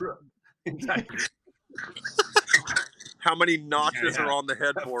your truck? How many notches are on the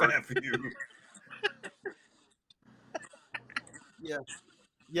headboard?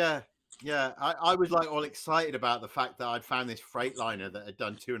 Yeah. I was like all excited about the fact that I'd found this Freightliner that had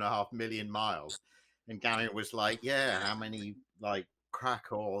done 2.5 million miles, and Gary was like, "Yeah, how many like crack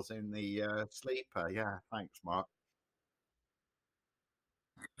holes in the sleeper?" Yeah, thanks, Mark.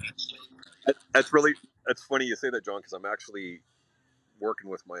 That's funny you say that, John, because I'm actually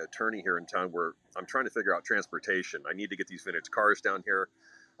working with my attorney here in town where I'm trying to figure out transportation. I need to get these vintage cars down here.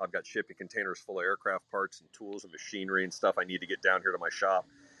 I've got shipping containers full of aircraft parts and tools and machinery and stuff I need to get down here to my shop.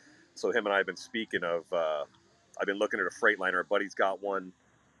 So him and I have been speaking of, I've been looking at a Freightliner. A buddy's got one.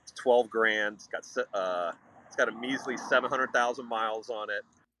 It's 12 grand. It's got a measly 700,000 miles on it.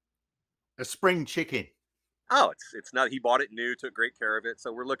 A spring chicken. Oh, it's not. He bought it new, took great care of it.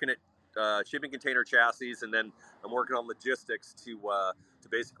 So we're looking at shipping container chassis, and then I'm working on logistics to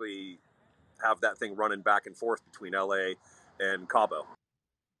basically have that thing running back and forth between LA and Cabo.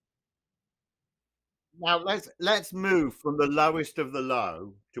 Now let's move from the lowest of the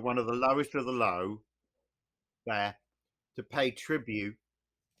low to one of the lowest of the low there to pay tribute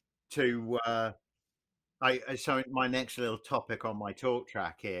to so my next little topic on my talk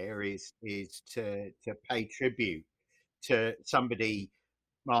track here is to pay tribute to somebody,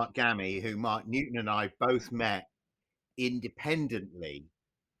 Mark Gammy, who Mark Newton and I both met independently,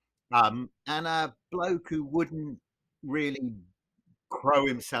 and a bloke who wouldn't really crow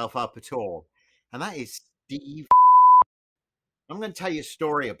himself up at all, and that is Steve. I'm going to tell you a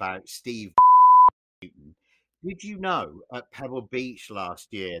story about Steve Newton. Did you know at Pebble Beach last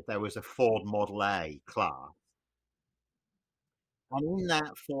year there was a Ford Model A class? And in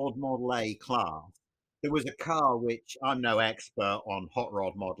that Ford Model A class, there was a car which I'm no expert on hot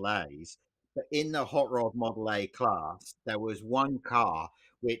rod Model A's, but in the hot rod Model A class, there was one car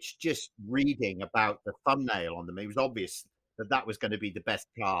which, just reading about the thumbnail on them, it was obvious that that was going to be the best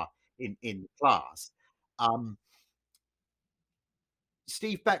car in the class.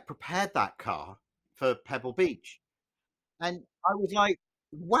 Steve Beck prepared that car for Pebble Beach. And I was like,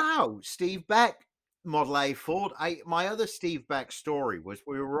 wow, Steve Beck, Model A Ford. My other Steve Beck story was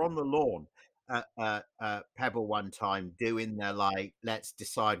we were on the lawn at Pebble one time doing their, like, let's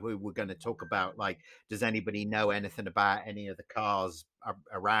decide we were going to talk about, like, does anybody know anything about any of the cars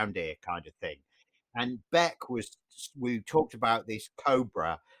around here kind of thing. And we talked about this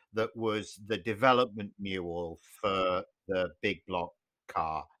Cobra that was the development mule for the big block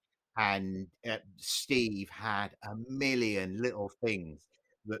car, and Steve had a million little things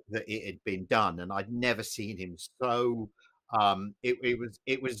that it had been done, and I'd never seen him so. It was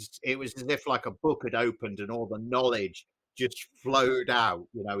as if like a book had opened and all the knowledge just flowed out.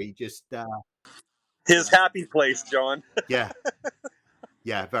 You know, he just his happy place, John. yeah,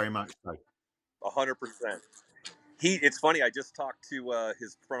 very much so. 100%. It's funny. I just talked to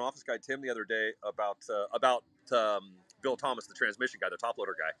his front office guy Tim the other day about Bill Thomas, the transmission guy, the top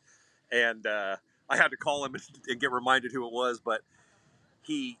loader guy, and I had to call him and get reminded who it was. But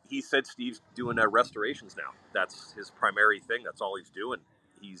he said Steve's doing restorations now. That's his primary thing. That's all he's doing.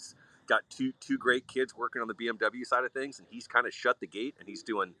 He's got two great kids working on the BMW side of things, and he's kind of shut the gate, and he's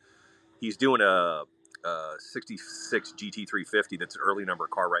doing a 66 GT350 that's an early number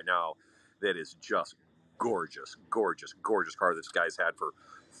car right now that is just gorgeous car this guy's had for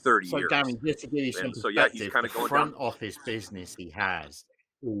 30 years. So, Danny, just to give you some perspective, he's kind of going front down. office business he has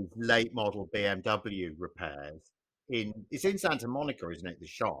is late model BMW repairs. It's in Santa Monica, isn't it? His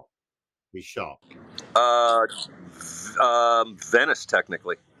shop. Venice,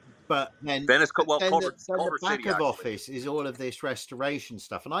 technically. But then, Venice, the back City, of office is all of this restoration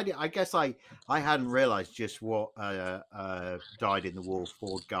stuff, and I guess I hadn't realised just what dyed in the wool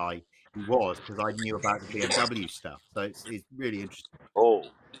Ford guy he was, because I knew about the BMW stuff. So it's really interesting. Oh,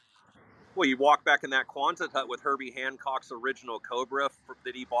 well, you walk back in that Quonset hut with Herbie Hancock's original Cobra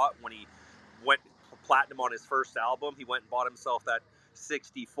that he bought when he went platinum on his first album. He went and bought himself that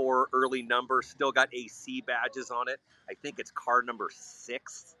 64 early number, still got AC badges on it. I think it's car number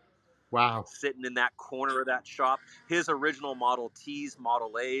 6. Wow. Sitting in that corner of that shop. His original Model Ts,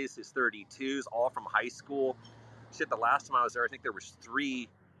 Model As, his 32s, all from high school. Shit, the last time I was there, I think there was 3.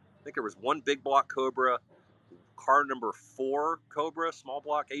 I think there was 1 big block Cobra, car number 4 Cobra, small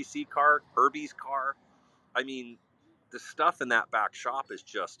block AC car, Herbie's car. I mean, the stuff in that back shop is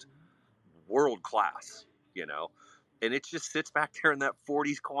just world class, you know? And it just sits back there in that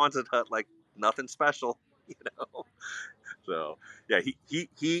 40s Quonset hut like nothing special, you know? So yeah,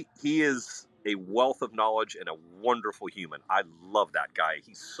 he is a wealth of knowledge and a wonderful human. I love that guy.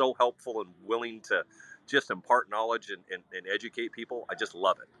 He's so helpful and willing to just impart knowledge and educate people. I just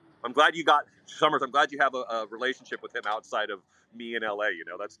love it. I'm glad you got Summers. I'm glad you have a relationship with him outside of me in LA. You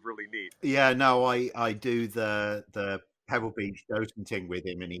know, that's really neat. Yeah, no, I do the Pebble Beach docenting with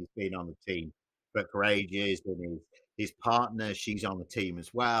him, and he's been on the team for ages, and his partner, she's on the team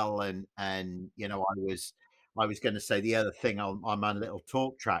as well, and you know, I was going to say the other thing on my little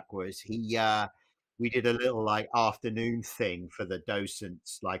talk track was we did a little like afternoon thing for the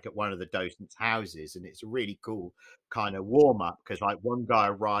docents, like at one of the docents' houses, and it's a really cool kind of warm up, because like one guy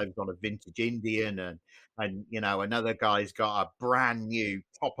arrived on a vintage Indian, and you know, another guy's got a brand new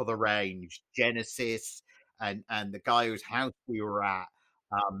top of the range Genesis, and the guy whose house we were at,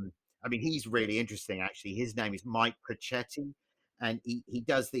 I mean, he's really interesting actually. His name is Mike Crocetti, and he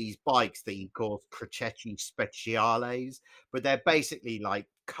does these bikes that he calls Crocetti Speciales, but they're basically like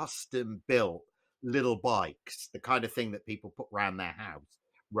custom built little bikes, the kind of thing that people put around their house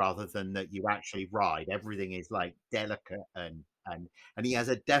rather than that you actually ride. Everything is like delicate, and he has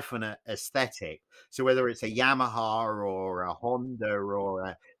a definite aesthetic. So whether it's a Yamaha or a Honda or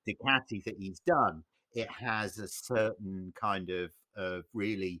a Ducati that he's done, it has a certain kind of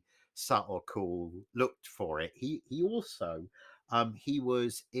really subtle, cool look for it. He also he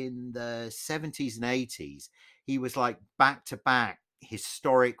was in the 70s and 80s. He was like back-to-back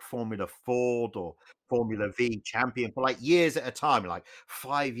historic Formula Ford or Formula V champion for like years at a time, like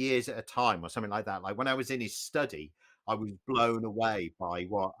 5 years at a time or something like that. Like when I was in his study, I was blown away by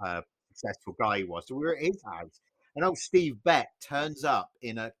what a successful guy he was. So we were at his house, and old Steve Beck turns up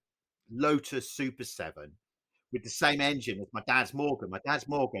in a Lotus Super 7 with the same engine as my dad's Morgan. My dad's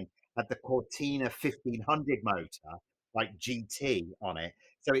Morgan had the Cortina 1500 motor, like GT on it.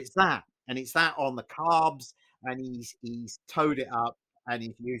 So it's that, and it's that on the carbs, and he's towed it up, and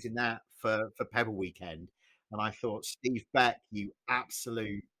he's using that for Pebble Weekend. And I thought, Steve Beck, you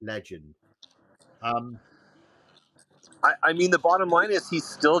absolute legend. I mean, the bottom line is he's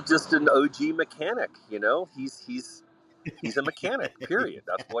still just an OG mechanic. You know, he's a mechanic, period.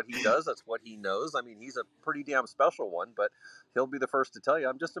 That's what he does. That's what he knows. I mean, he's a pretty damn special one, but he'll be the first to tell you,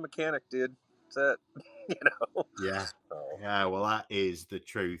 I'm just a mechanic, dude. That's it. You know? Yeah. Yeah, well, that is the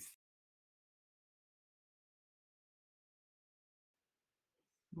truth.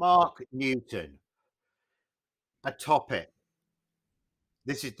 Mark Newton, a topic.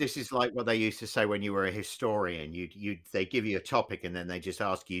 This is like what they used to say when you were a historian. They give you a topic and then they just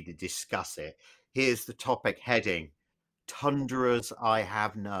ask you to discuss it. Here's the topic heading: Tundras I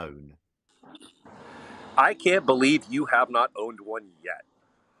have known. I can't believe you have not owned one yet.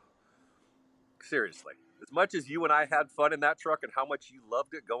 Seriously. As much as you and I had fun in that truck and how much you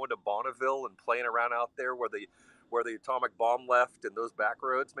loved it going to Bonneville and playing around out there where the atomic bomb left and those back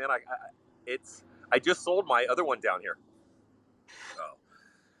roads, man, I just sold my other one down here. So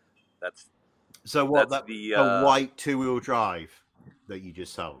that's the white 2-wheel drive that you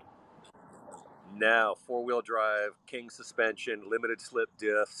just sold? No, 4-wheel drive, king suspension, limited slip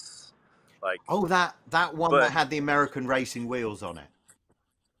diffs. That one that had the American racing wheels on it.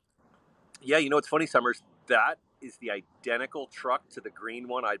 Yeah, it's funny, Summers. That is the identical truck to the green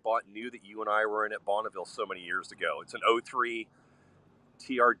one I bought new that you and I were in at Bonneville so many years ago. It's an 03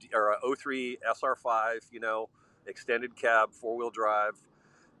 TRD or a 03 SR5, extended cab, 4-wheel drive,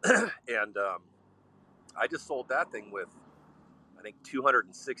 and I just sold that thing with, I think,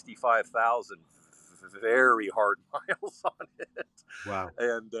 265,000 very hard miles on it. Wow.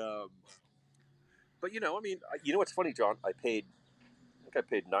 And but what's funny, John? I paid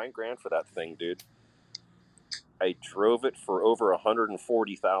 $9,000 for that thing, dude. I drove it for over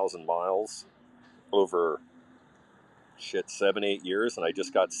 140,000 miles over 7-8 years, and I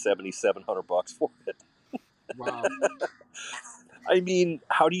just got $7,700 for it. Wow. I mean,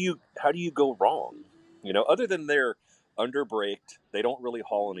 how do you go wrong? Other than they're underbraked, they don't really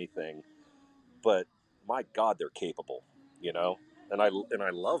haul anything, but my God, they're capable. And I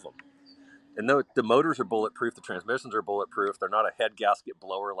love them. And the motors are bulletproof, the transmissions are bulletproof. They're not a head gasket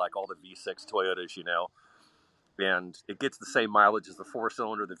blower like all the V6 Toyotas, And it gets the same mileage as the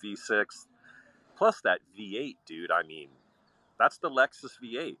 4-cylinder, the V6, plus that V8, dude. I mean, that's the Lexus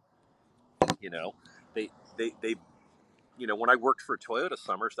V8. They when I worked for Toyota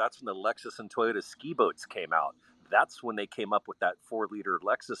Summers, that's when the Lexus and Toyota ski boats came out. That's when they came up with that 4-liter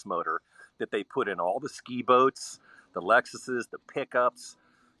Lexus motor that they put in all the ski boats, the Lexuses, the pickups.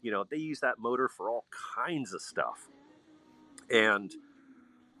 They use that motor for all kinds of stuff. And,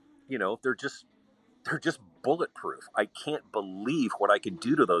 they're just bulletproof. I can't believe what I can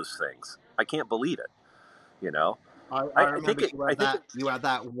do to those things. I can't believe it. I remember you had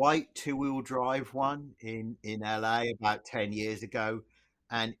that white 2-wheel drive one in LA about 10 years ago.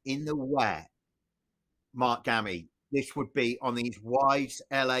 And in the wet, Mark Gammy, this would be on these wide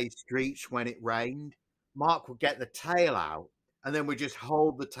LA streets when it rained. Mark would get the tail out and then we just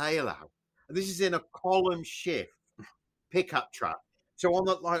hold the tail out. And this is in a column shift pickup truck. So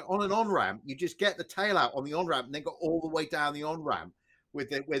on an on-ramp, you just get the tail out on the on-ramp and then go all the way down the on-ramp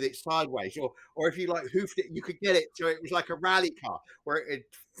with it sideways. Or if you hoofed it, you could get it so it was like a rally car where it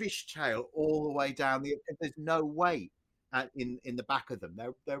fishtail all the way down there's no weight in the back of them.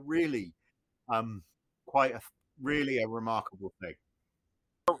 They're really really a remarkable thing.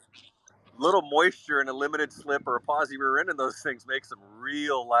 Little moisture and a limited slip or a posi rear end in those things makes them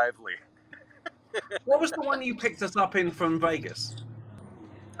real lively. What was the one you picked us up in from Vegas?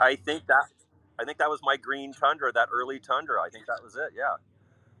 I think that was my green Tundra, that early Tundra. I think that was it. Yeah.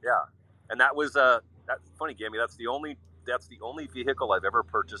 And that was that's funny, Gammy. That's the only vehicle I've ever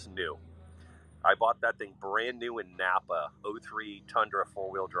purchased new. I bought that thing brand new in Napa, 03 Tundra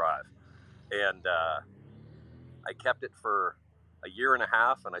 4-wheel drive, and I kept it for a year and a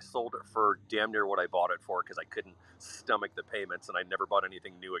half, and I sold it for damn near what I bought it for because I couldn't stomach the payments, and I never bought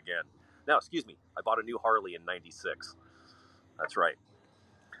anything new again. No, excuse me. I bought a new Harley in '96. That's right.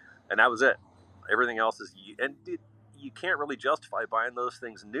 And that was it. Everything else is, and you can't really justify buying those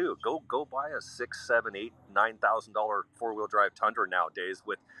things new. Go buy a $6,000, $7,000, $8,000, $9,000 4-wheel drive Tundra nowadays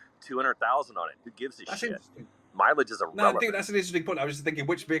with 200,000 on it. Who gives a shit? Mileage is irrelevant. No, I think that's an interesting point. I was just thinking,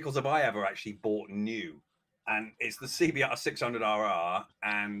 which vehicles have I ever actually bought new? And it's the CBR 600RR,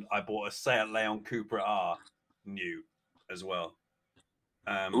 and I bought a Seat Leon Cupra R new as well.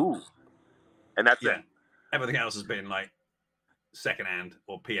 Ooh, and that's it. Everything else has been secondhand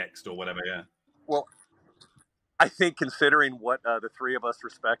or PX'd or whatever. Yeah. Well, I think considering what the three of us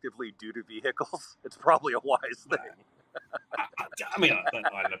respectively do to vehicles, it's probably a wise thing. I mean,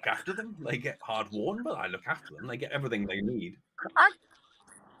 I look after them. They get hard worn, but I look after them. They get everything they need. I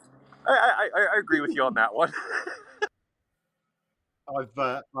agree with you on that one.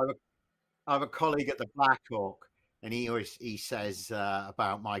 I have a colleague at the Black Hawk, and he says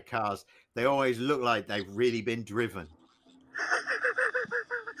about my cars, they always look like they've really been driven.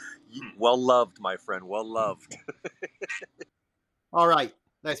 Well loved, my friend. Well loved. All right,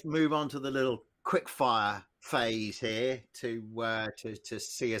 let's move on to the little quick fire phase here to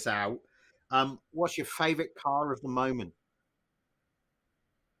see us out. What's your favorite car of the moment?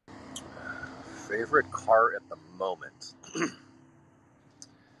 Favorite car at the moment?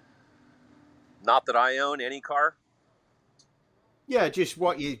 Not that I own any car. Yeah, just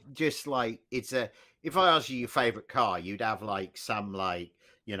what you just like. It's a. If I ask you your favorite car, you'd have like some like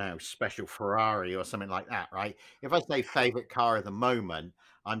special Ferrari or something like that, right? If I say favorite car at the moment,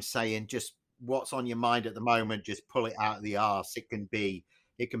 I'm saying just what's on your mind at the moment. Just pull it out of the arse. It can be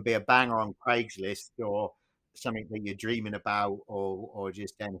a banger on Craigslist or something that you're dreaming about, or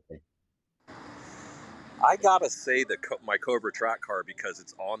just anything. I gotta say my Cobra track car, because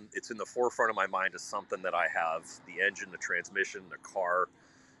it's in the forefront of my mind as something that I have: the engine, the transmission, the car.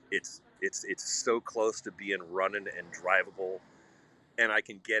 It's so close to being running and drivable, and I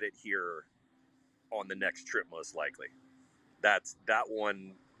can get it here on the next trip most likely. That's that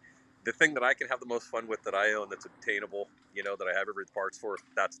one. The thing that I can have the most fun with that I own, that's obtainable, that I have every parts for.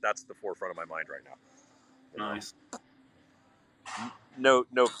 That's the forefront of my mind right now. Nice. No,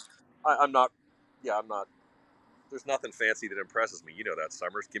 I'm not. Yeah, I'm not. There's nothing fancy that impresses me. You know that,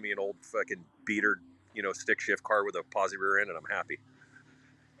 Summers. Give me an old fucking beater, stick shift car with a posi rear end, and I'm happy.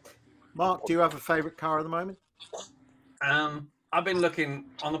 Mark, do you have a favorite car at the moment? I've been looking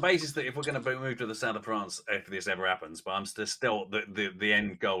on the basis that if we're going to move to the south of France, if this ever happens, but I'm still the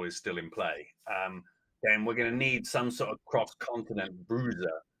end goal is still in play. Then we're going to need some sort of cross-continent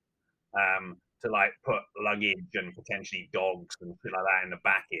bruiser to like put luggage and potentially dogs and shit like that in the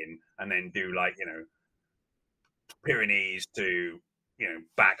back in, and then do like Pyrenees to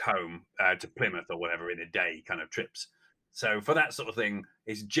back home to Plymouth or whatever in a day kind of trips. So for that sort of thing,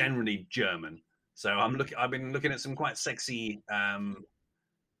 it's generally German. So I've been looking at some quite sexy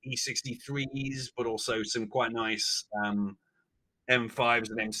E63s, but also some quite nice M5s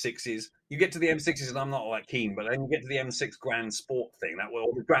and M6s. You get to the M6s, and I'm not all that keen, but then you get to the M6 Grand Sport thing,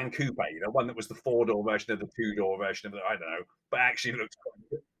 or the Grand Coupe, one that was the 4-door version of the 2-door version of the, I don't know, but actually looks quite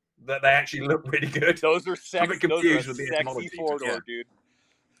good. That they actually look really good. Those are sexy. I'm a bit confused with the sexy etymology, 4-door, dude.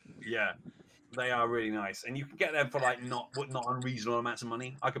 Yeah, they are really nice, and you can get them for like not unreasonable amounts of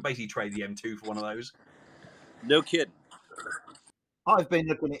money. I could basically trade the M2 for one of those. No kidding. I've been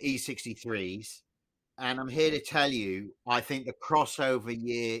looking at E63s, and I'm here to tell you, I think the crossover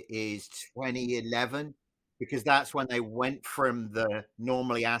year is 2011, because that's when they went from the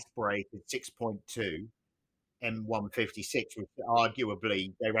normally aspirated 6.2 M156, which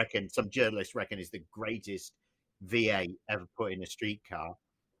arguably some journalists reckon is the greatest V8 ever put in a street car,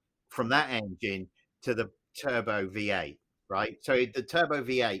 from that engine to the turbo V8, right? So the turbo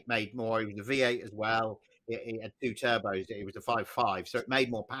V8 made more. It was a V8 as well. It had two turbos. It was a 5.5, so it made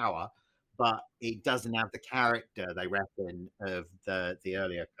more power, but it doesn't have the character, they reckon, of the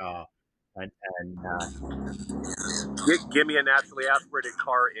earlier car. And give me a naturally aspirated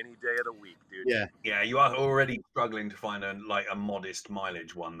car any day of the week, dude. Yeah, you are already struggling to find a modest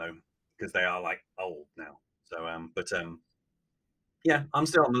mileage one though, because they are like old now. So yeah, I'm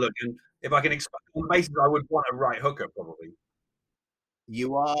still on the look, and if I can expand on the basis, I would want a right hooker probably.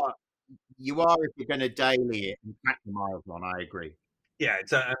 You are if you're going to daily it and track the miles on. I agree. Yeah,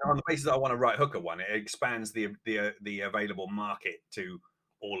 it's on the basis that I want a right hooker one. It expands the available market to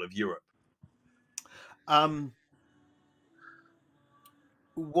all of Europe.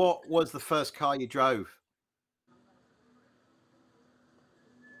 What was the first car you drove?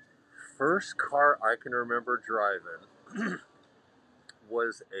 First car I can remember driving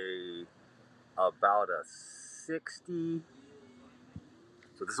was about a 60.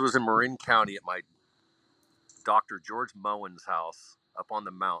 So this was in Marin County at my Dr. George Mowen's house up on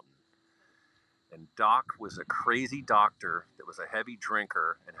the mountain. And Doc was a crazy doctor that was a heavy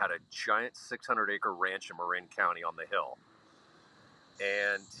drinker and had a giant 600-acre ranch in Marin County on the hill.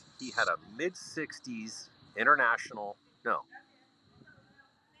 And he had a mid-60s international, no.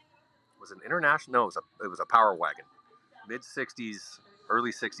 Was it an international? No, it was a Power Wagon. Mid-60s,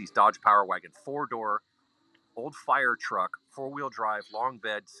 early 60s Dodge Power Wagon, 4-door, old fire truck, 4-wheel drive, long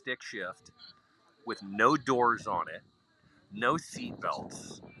bed, stick shift, with no doors on it, no seat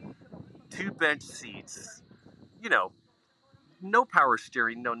belts, 2 bench seats, no power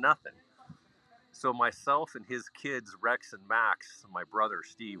steering, no nothing. So myself and his kids, Rex and Max, my brother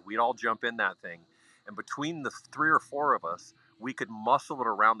Steve, we'd all jump in that thing. And between the 3 or 4 of us, we could muscle it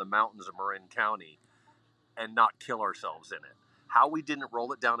around the mountains of Marin County and not kill ourselves in it. How we didn't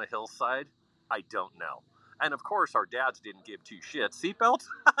roll it down a hillside, I don't know. And of course, our dads didn't give 2 shits. Seatbelts?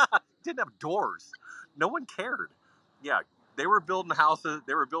 Didn't have doors. No one cared. Yeah, they were building houses.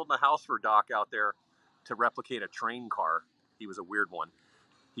 They were building a house for Doc out there to replicate a train car. He was a weird one.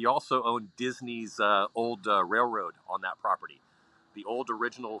 He also owned Disney's old railroad on that property. The old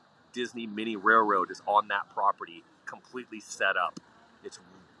original Disney mini railroad is on that property, completely set up.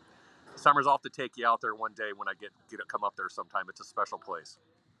 Summers, I'll have to take you out there one day when I get come up there sometime. It's a special place.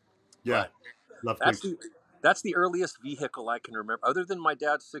 Yeah, love That's the earliest vehicle I can remember, other than my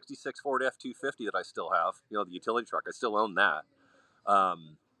dad's '66 Ford F-250 that I still have. You know, the utility truck. I still own that.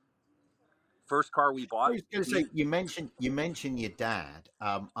 First car we bought. I was going to say, you mentioned your dad.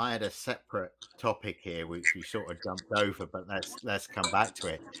 I had a separate topic here which we sort of jumped over, but let's come back to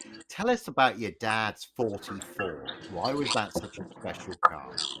it. Tell us about your dad's 44. Why was that such a special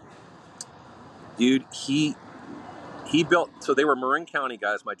car? Dude, he built. So they were Marin County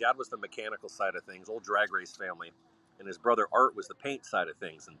guys. My dad was the mechanical side of things, old drag race family, and his brother Art was the paint side of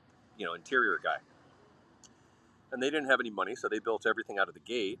things, and interior guy. And they didn't have any money, so they built everything out of the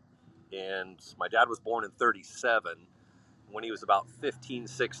gate. And my dad was born in '37. When he was about 15,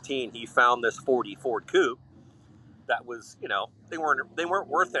 16, he found this 40 Ford Coupe that was, they weren't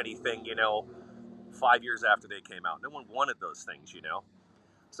worth anything, 5 years after they came out. No one wanted those things,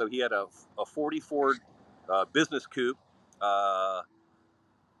 So he had a 40 Ford business coupe, and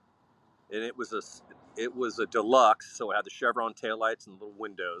it was a deluxe, so it had the Chevron taillights and little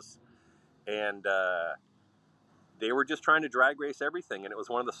windows, and they were just trying to drag race everything, and it was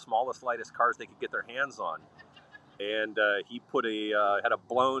one of the smallest, lightest cars they could get their hands on. And he put had a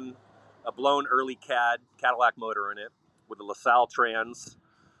blown early Cadillac motor in it with a LaSalle trans,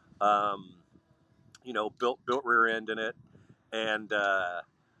 built rear end in it, and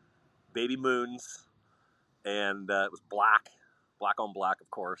baby moons, and it was black on black,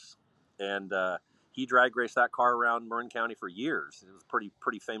 of course. And he drag raced that car around Marin County for years. It was a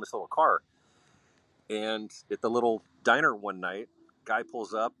pretty famous little car. And at the little diner one night, guy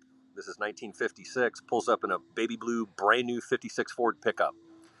pulls up. This is 1956. Pulls up in a baby blue, brand new '56 Ford pickup.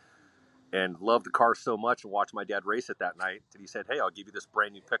 And loved the car so much and watched my dad race it that night that he said, "Hey, I'll give you this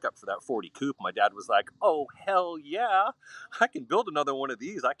brand new pickup for that 40 coupe." My dad was like, "Oh, hell yeah. I can build another one of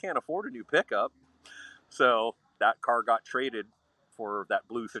these. I can't afford a new pickup." So that car got traded for that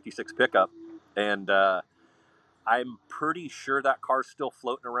blue '56 pickup. And I'm pretty sure that car's still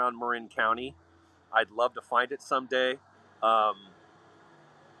floating around Marin County. I'd love to find it someday. Yeah,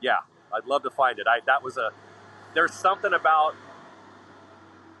 I'd love to find it. There's something about,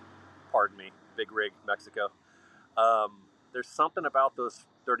 pardon me, big rig, Mexico. There's something about those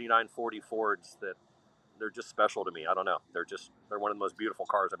 3940 Fords that they're just special to me. I don't know. They're one of the most beautiful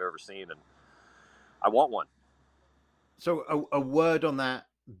cars I've ever seen, and I want one. So a word on that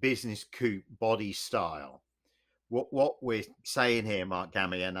business coupe body style. What we're saying here, Mark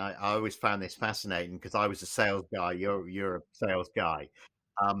Gammy, and I always found this fascinating because I was a sales guy. You're a sales guy.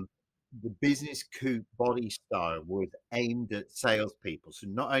 The business coupe body style was aimed at salespeople. So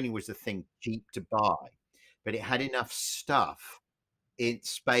not only was the thing cheap to buy, but it had enough stuff in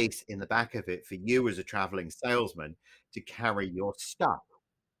space in the back of it for you as a traveling salesman to carry your stuff.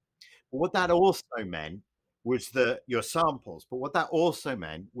 But what that also meant was that your samples, but what that also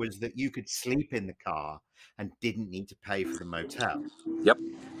meant was that you could sleep in the car and didn't need to pay for the motel. Yep.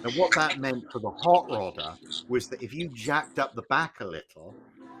 And what that meant for the hot rodder was that if you jacked up the back a little,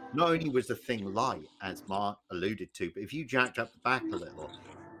 not only was the thing light, as Mark alluded to, but if you jacked up the back a little,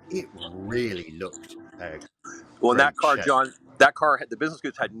 it really looked well, that car, shape. John, the business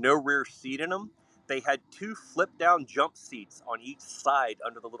goods had no rear seat in them. They had two flip-down jump seats on each side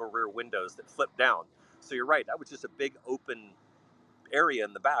under the little rear windows that flipped down. So you're right. That was just a big open area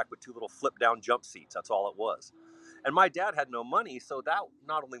in the back with two little flip-down jump seats. That's all it was. And my dad had no money, so that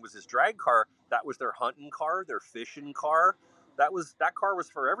not only was his drag car, that was their hunting car, their fishing car. That car was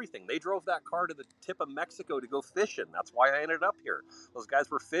for everything. They drove that car to the tip of Mexico to go fishing. That's why I ended up here. Those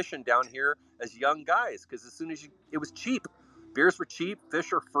guys were fishing down here as young guys because as soon as it was cheap. Beers were cheap,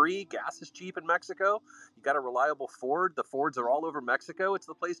 fish are free, gas is cheap in Mexico. You got a reliable Ford. The Fords are all over Mexico. It's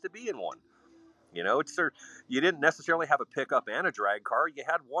the place to be in one. You didn't necessarily have a pickup and a drag car. You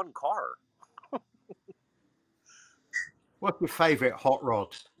had one car. What's your favorite hot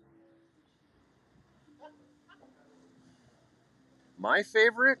rod? My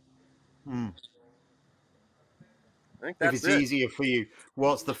favorite? I think that's if it's easier for you,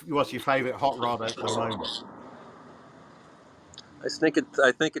 what's your favorite hot rod at the moment? I think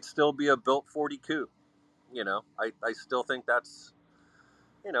it'd still be a built 40 coupe. I still think that's,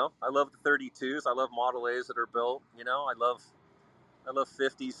 I love the 32s. I love Model A's that are built. I love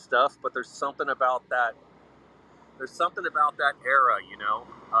 50s stuff. But there's something about that. There's something about that era.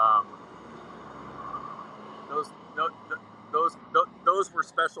 Those were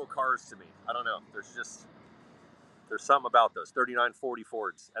special cars to me. I don't know. There's something about those 3940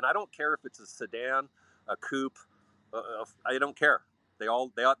 Fords, and I don't care if it's a sedan, a coupe. I don't care. They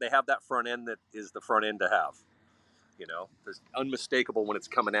have that front end that is the front end to have. It's unmistakable when it's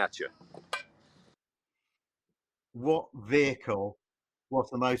coming at you. What's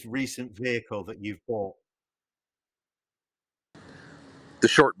the most recent vehicle that you've bought? The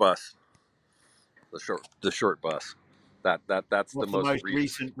short bus. The short bus. That's What's the the most recent.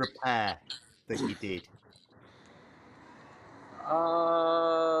 recent repair that you did?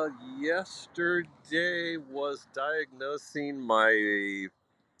 Yesterday was diagnosing my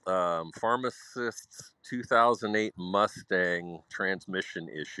pharmacist's 2008 Mustang transmission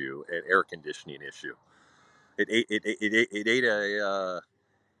issue and air conditioning issue. It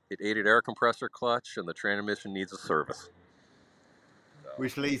ate an air compressor clutch, and the transmission needs a service.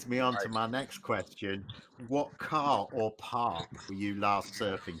 Which leads me on to my next question. What car or part were you last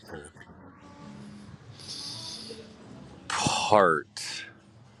surfing for? Part.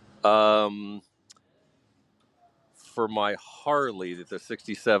 For my Harley, the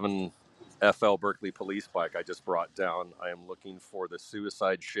 67 FL Berkeley police bike I just brought down, I am looking for the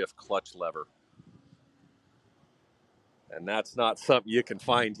suicide shift clutch lever. And that's not something you can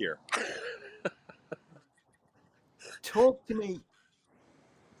find here. Talk to me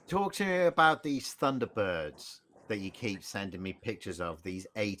about these Thunderbirds that you keep sending me pictures of, these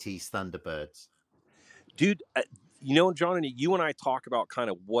 80s Thunderbirds. Dude, John, you and I talk about kind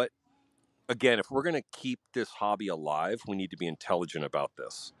of what, again, if we're going to keep this hobby alive, we need to be intelligent about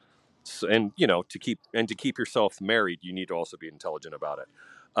this. So, and, to keep yourself married, you need to also be intelligent about it.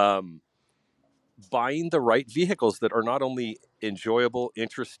 Buying the right vehicles that are not only enjoyable,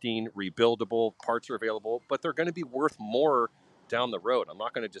 interesting, rebuildable, parts are available, but they're going to be worth more down the road. I'm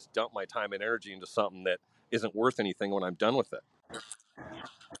not going to just dump my time and energy into something that isn't worth anything when I'm done with it.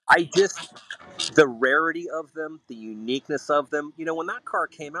 The rarity of them, the uniqueness of them. When that car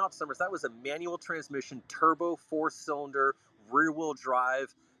came out, Summers, that was a manual transmission, turbo, 4-cylinder, rear-wheel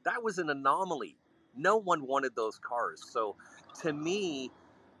drive. That was an anomaly. No one wanted those cars. So to me,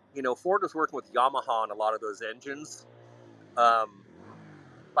 Ford was working with Yamaha on a lot of those engines.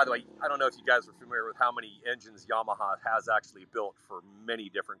 By the way, I don't know if you guys are familiar with how many engines Yamaha has actually built for many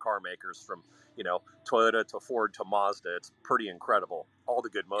different car makers, from Toyota to Ford to Mazda. It's pretty incredible. All the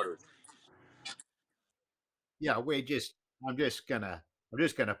good motors. Yeah, I'm just gonna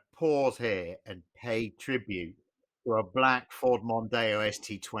pause here and pay tribute to a black Ford Mondeo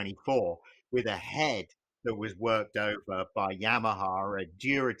ST24 with a head that was worked over by Yamaha, a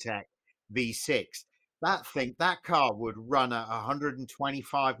Duratec V6. That car would run at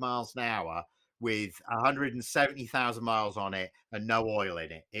 125 miles an hour with 170,000 miles on it and no oil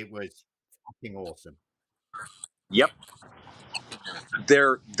in it. It was fucking awesome. Yep.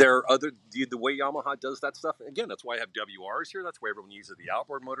 There are other, the way Yamaha does that stuff. Again, that's why I have WRs here. That's why everyone uses the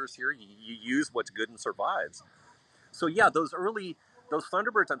outboard motors here. You use what's good and survives. So yeah, those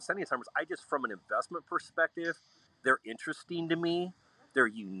Thunderbirds I'm sending you, I just, from an investment perspective, they're interesting to me. They're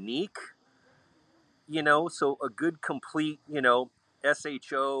unique. So a good complete, SHO,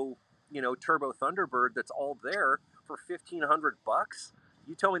 turbo Thunderbird that's all there for $1,500.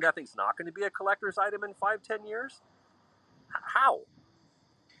 You tell me that thing's not going to be a collector's item in 5-10 years? How?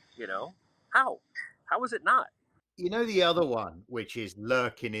 How? How is it not? The other one, which is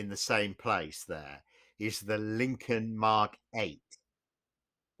lurking in the same place there, is the Lincoln Mark 8.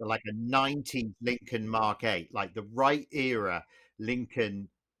 Like a 90s Lincoln Mark 8, like the right era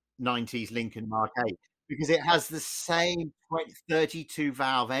 90s Lincoln Mark 8, because it has the same 32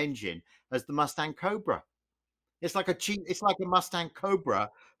 valve engine as the Mustang Cobra. It's like a Mustang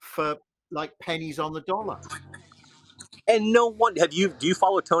Cobra for like pennies on the dollar. And no one, do you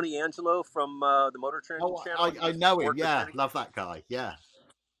follow Tony Angelo from the Motor Trend channel? I know him. Yeah, love that guy. Yeah.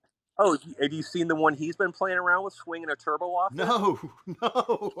 Oh, have you seen the one he's been playing around with, swinging a turbo off? No.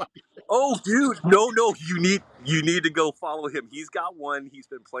 Oh, dude, no, you need to go follow him. He's got one he's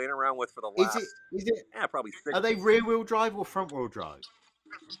been playing around with for the last. Is it? Yeah, probably 6. Are they rear wheel drive or front wheel drive?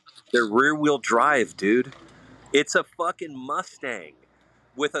 They're rear wheel drive, dude. It's a fucking Mustang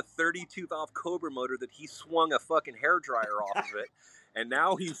with a 32 valve Cobra motor that he swung a fucking hairdryer off of it, and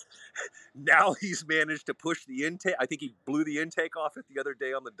now he's managed to push the intake. I think he blew the intake off it the other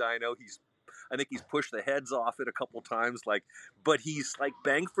day on the dyno. I think he's pushed the heads off it a couple times, but he's like,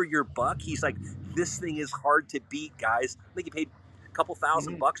 bang for your buck. He's like, this thing is hard to beat, guys. I think he paid a couple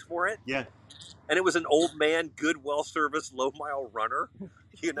 $1,000 for it. Yeah. And it was an old man, good, well-serviced, low-mile runner.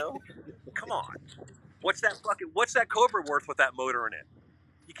 Come on. What's that Cobra worth with that motor in it?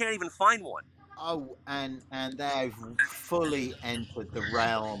 You can't even find one. Oh, and they've fully entered the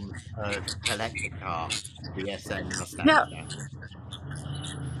realm of collector car, the SM Mustangs now.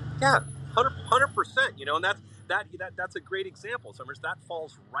 Yeah, 100%. And that's a great example, Summers. That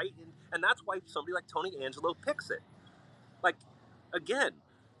falls right in, and that's why somebody like Tony Angelo picks it. Like, again,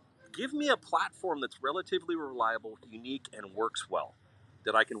 give me a platform that's relatively reliable, unique, and works well,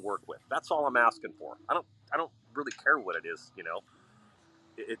 that I can work with. That's all I'm asking for. I don't really care what it is.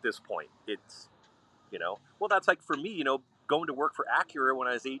 at this point. It's, well, that's like for me, going to work for Acura when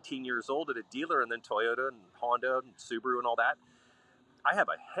I was 18 years old at a dealer, and then Toyota and Honda and Subaru and all that. I have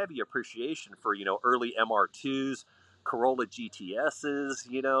a heavy appreciation for, early MR2s, Corolla GTSs,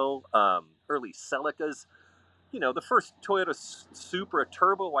 early Celicas. The first Toyota Supra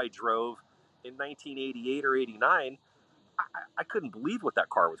Turbo I drove in 1988 or 89, I couldn't believe what that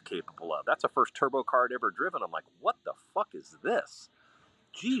car was capable of. That's the first turbo car I'd ever driven. I'm like, what the fuck is this?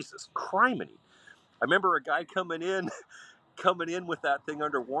 Jesus criminy. I remember a guy coming in with that thing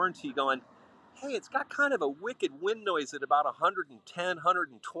under warranty going, hey, it's got kind of a wicked wind noise at about 110,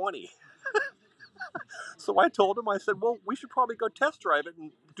 120. So I told him, I said, well, we should probably go test drive it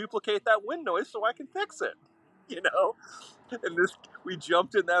and duplicate that wind noise so I can fix it, And we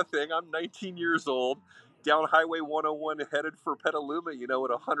jumped in that thing. I'm 19 years old, down Highway 101 headed for Petaluma, at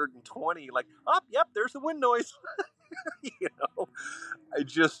 120, like, yep, there's the wind noise. I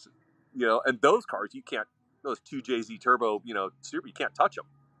just, and those cars, those 2JZ turbo, Super, you can't touch them.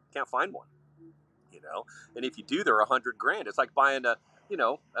 Can't find one, and if you do, they're $100,000. It's like buying an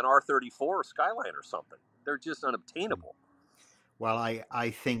R34 Skyline or something. They're just unobtainable. Well,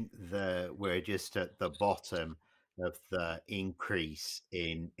 I think we're just at the bottom of the increase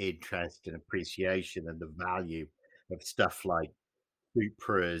in interest and appreciation and the value of stuff like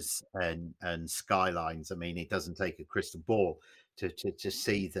Supras and Skylines. I mean, it doesn't take a crystal ball to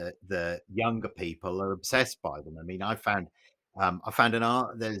see that the younger people are obsessed by them. I mean, I found an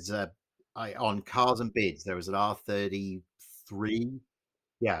art. On Cars and Bids, there was an R33.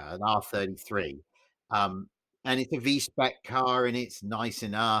 Yeah, an R33. And it's a V-spec car, and it's nice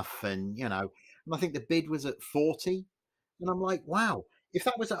enough, and and I think the bid was at 40, and I'm like, wow, if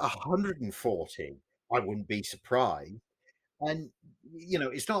that was at 140, I wouldn't be surprised. And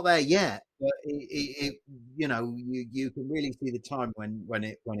it's not there yet, but you can really see the time when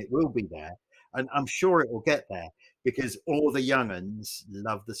it will be there, and I'm sure it will get there because all the young'uns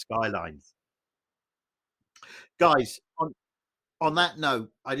love the Skylines. Guys, on that note,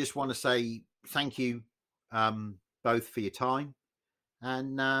 I just want to say thank you both for your time,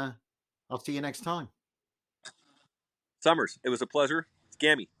 and I'll see you next time. Summers, it was a pleasure.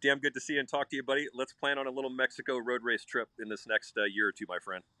 Gammy, damn good to see you and talk to you, buddy. Let's plan on a little Mexico road race trip in this next year or two, my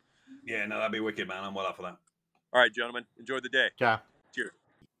friend. Yeah, no, that'd be wicked, man. I'm well up for that. All right, gentlemen, enjoy the day. Ciao. Cheers.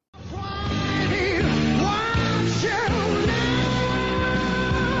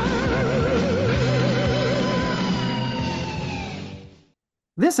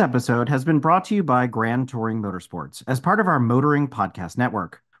 This episode has been brought to you by Grand Touring Motorsports as part of our Motoring Podcast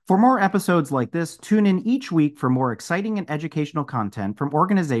Network. For more episodes like this, tune in each week for more exciting and educational content from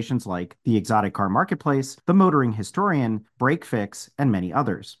organizations like the Exotic Car Marketplace, the Motoring Historian, Break Fix, and many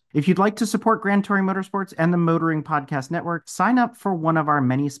others. If you'd like to support Grand Touring Motorsports and the Motoring Podcast Network, sign up for one of our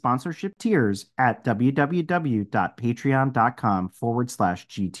many sponsorship tiers at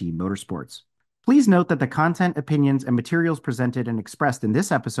www.patreon.com/GT Motorsports. Please note that the content, opinions, and materials presented and expressed in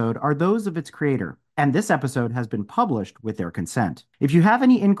this episode are those of its creator, and this episode has been published with their consent. If you have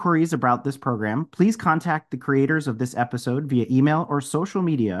any inquiries about this program, please contact the creators of this episode via email or social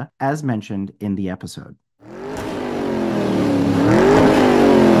media as mentioned in the episode.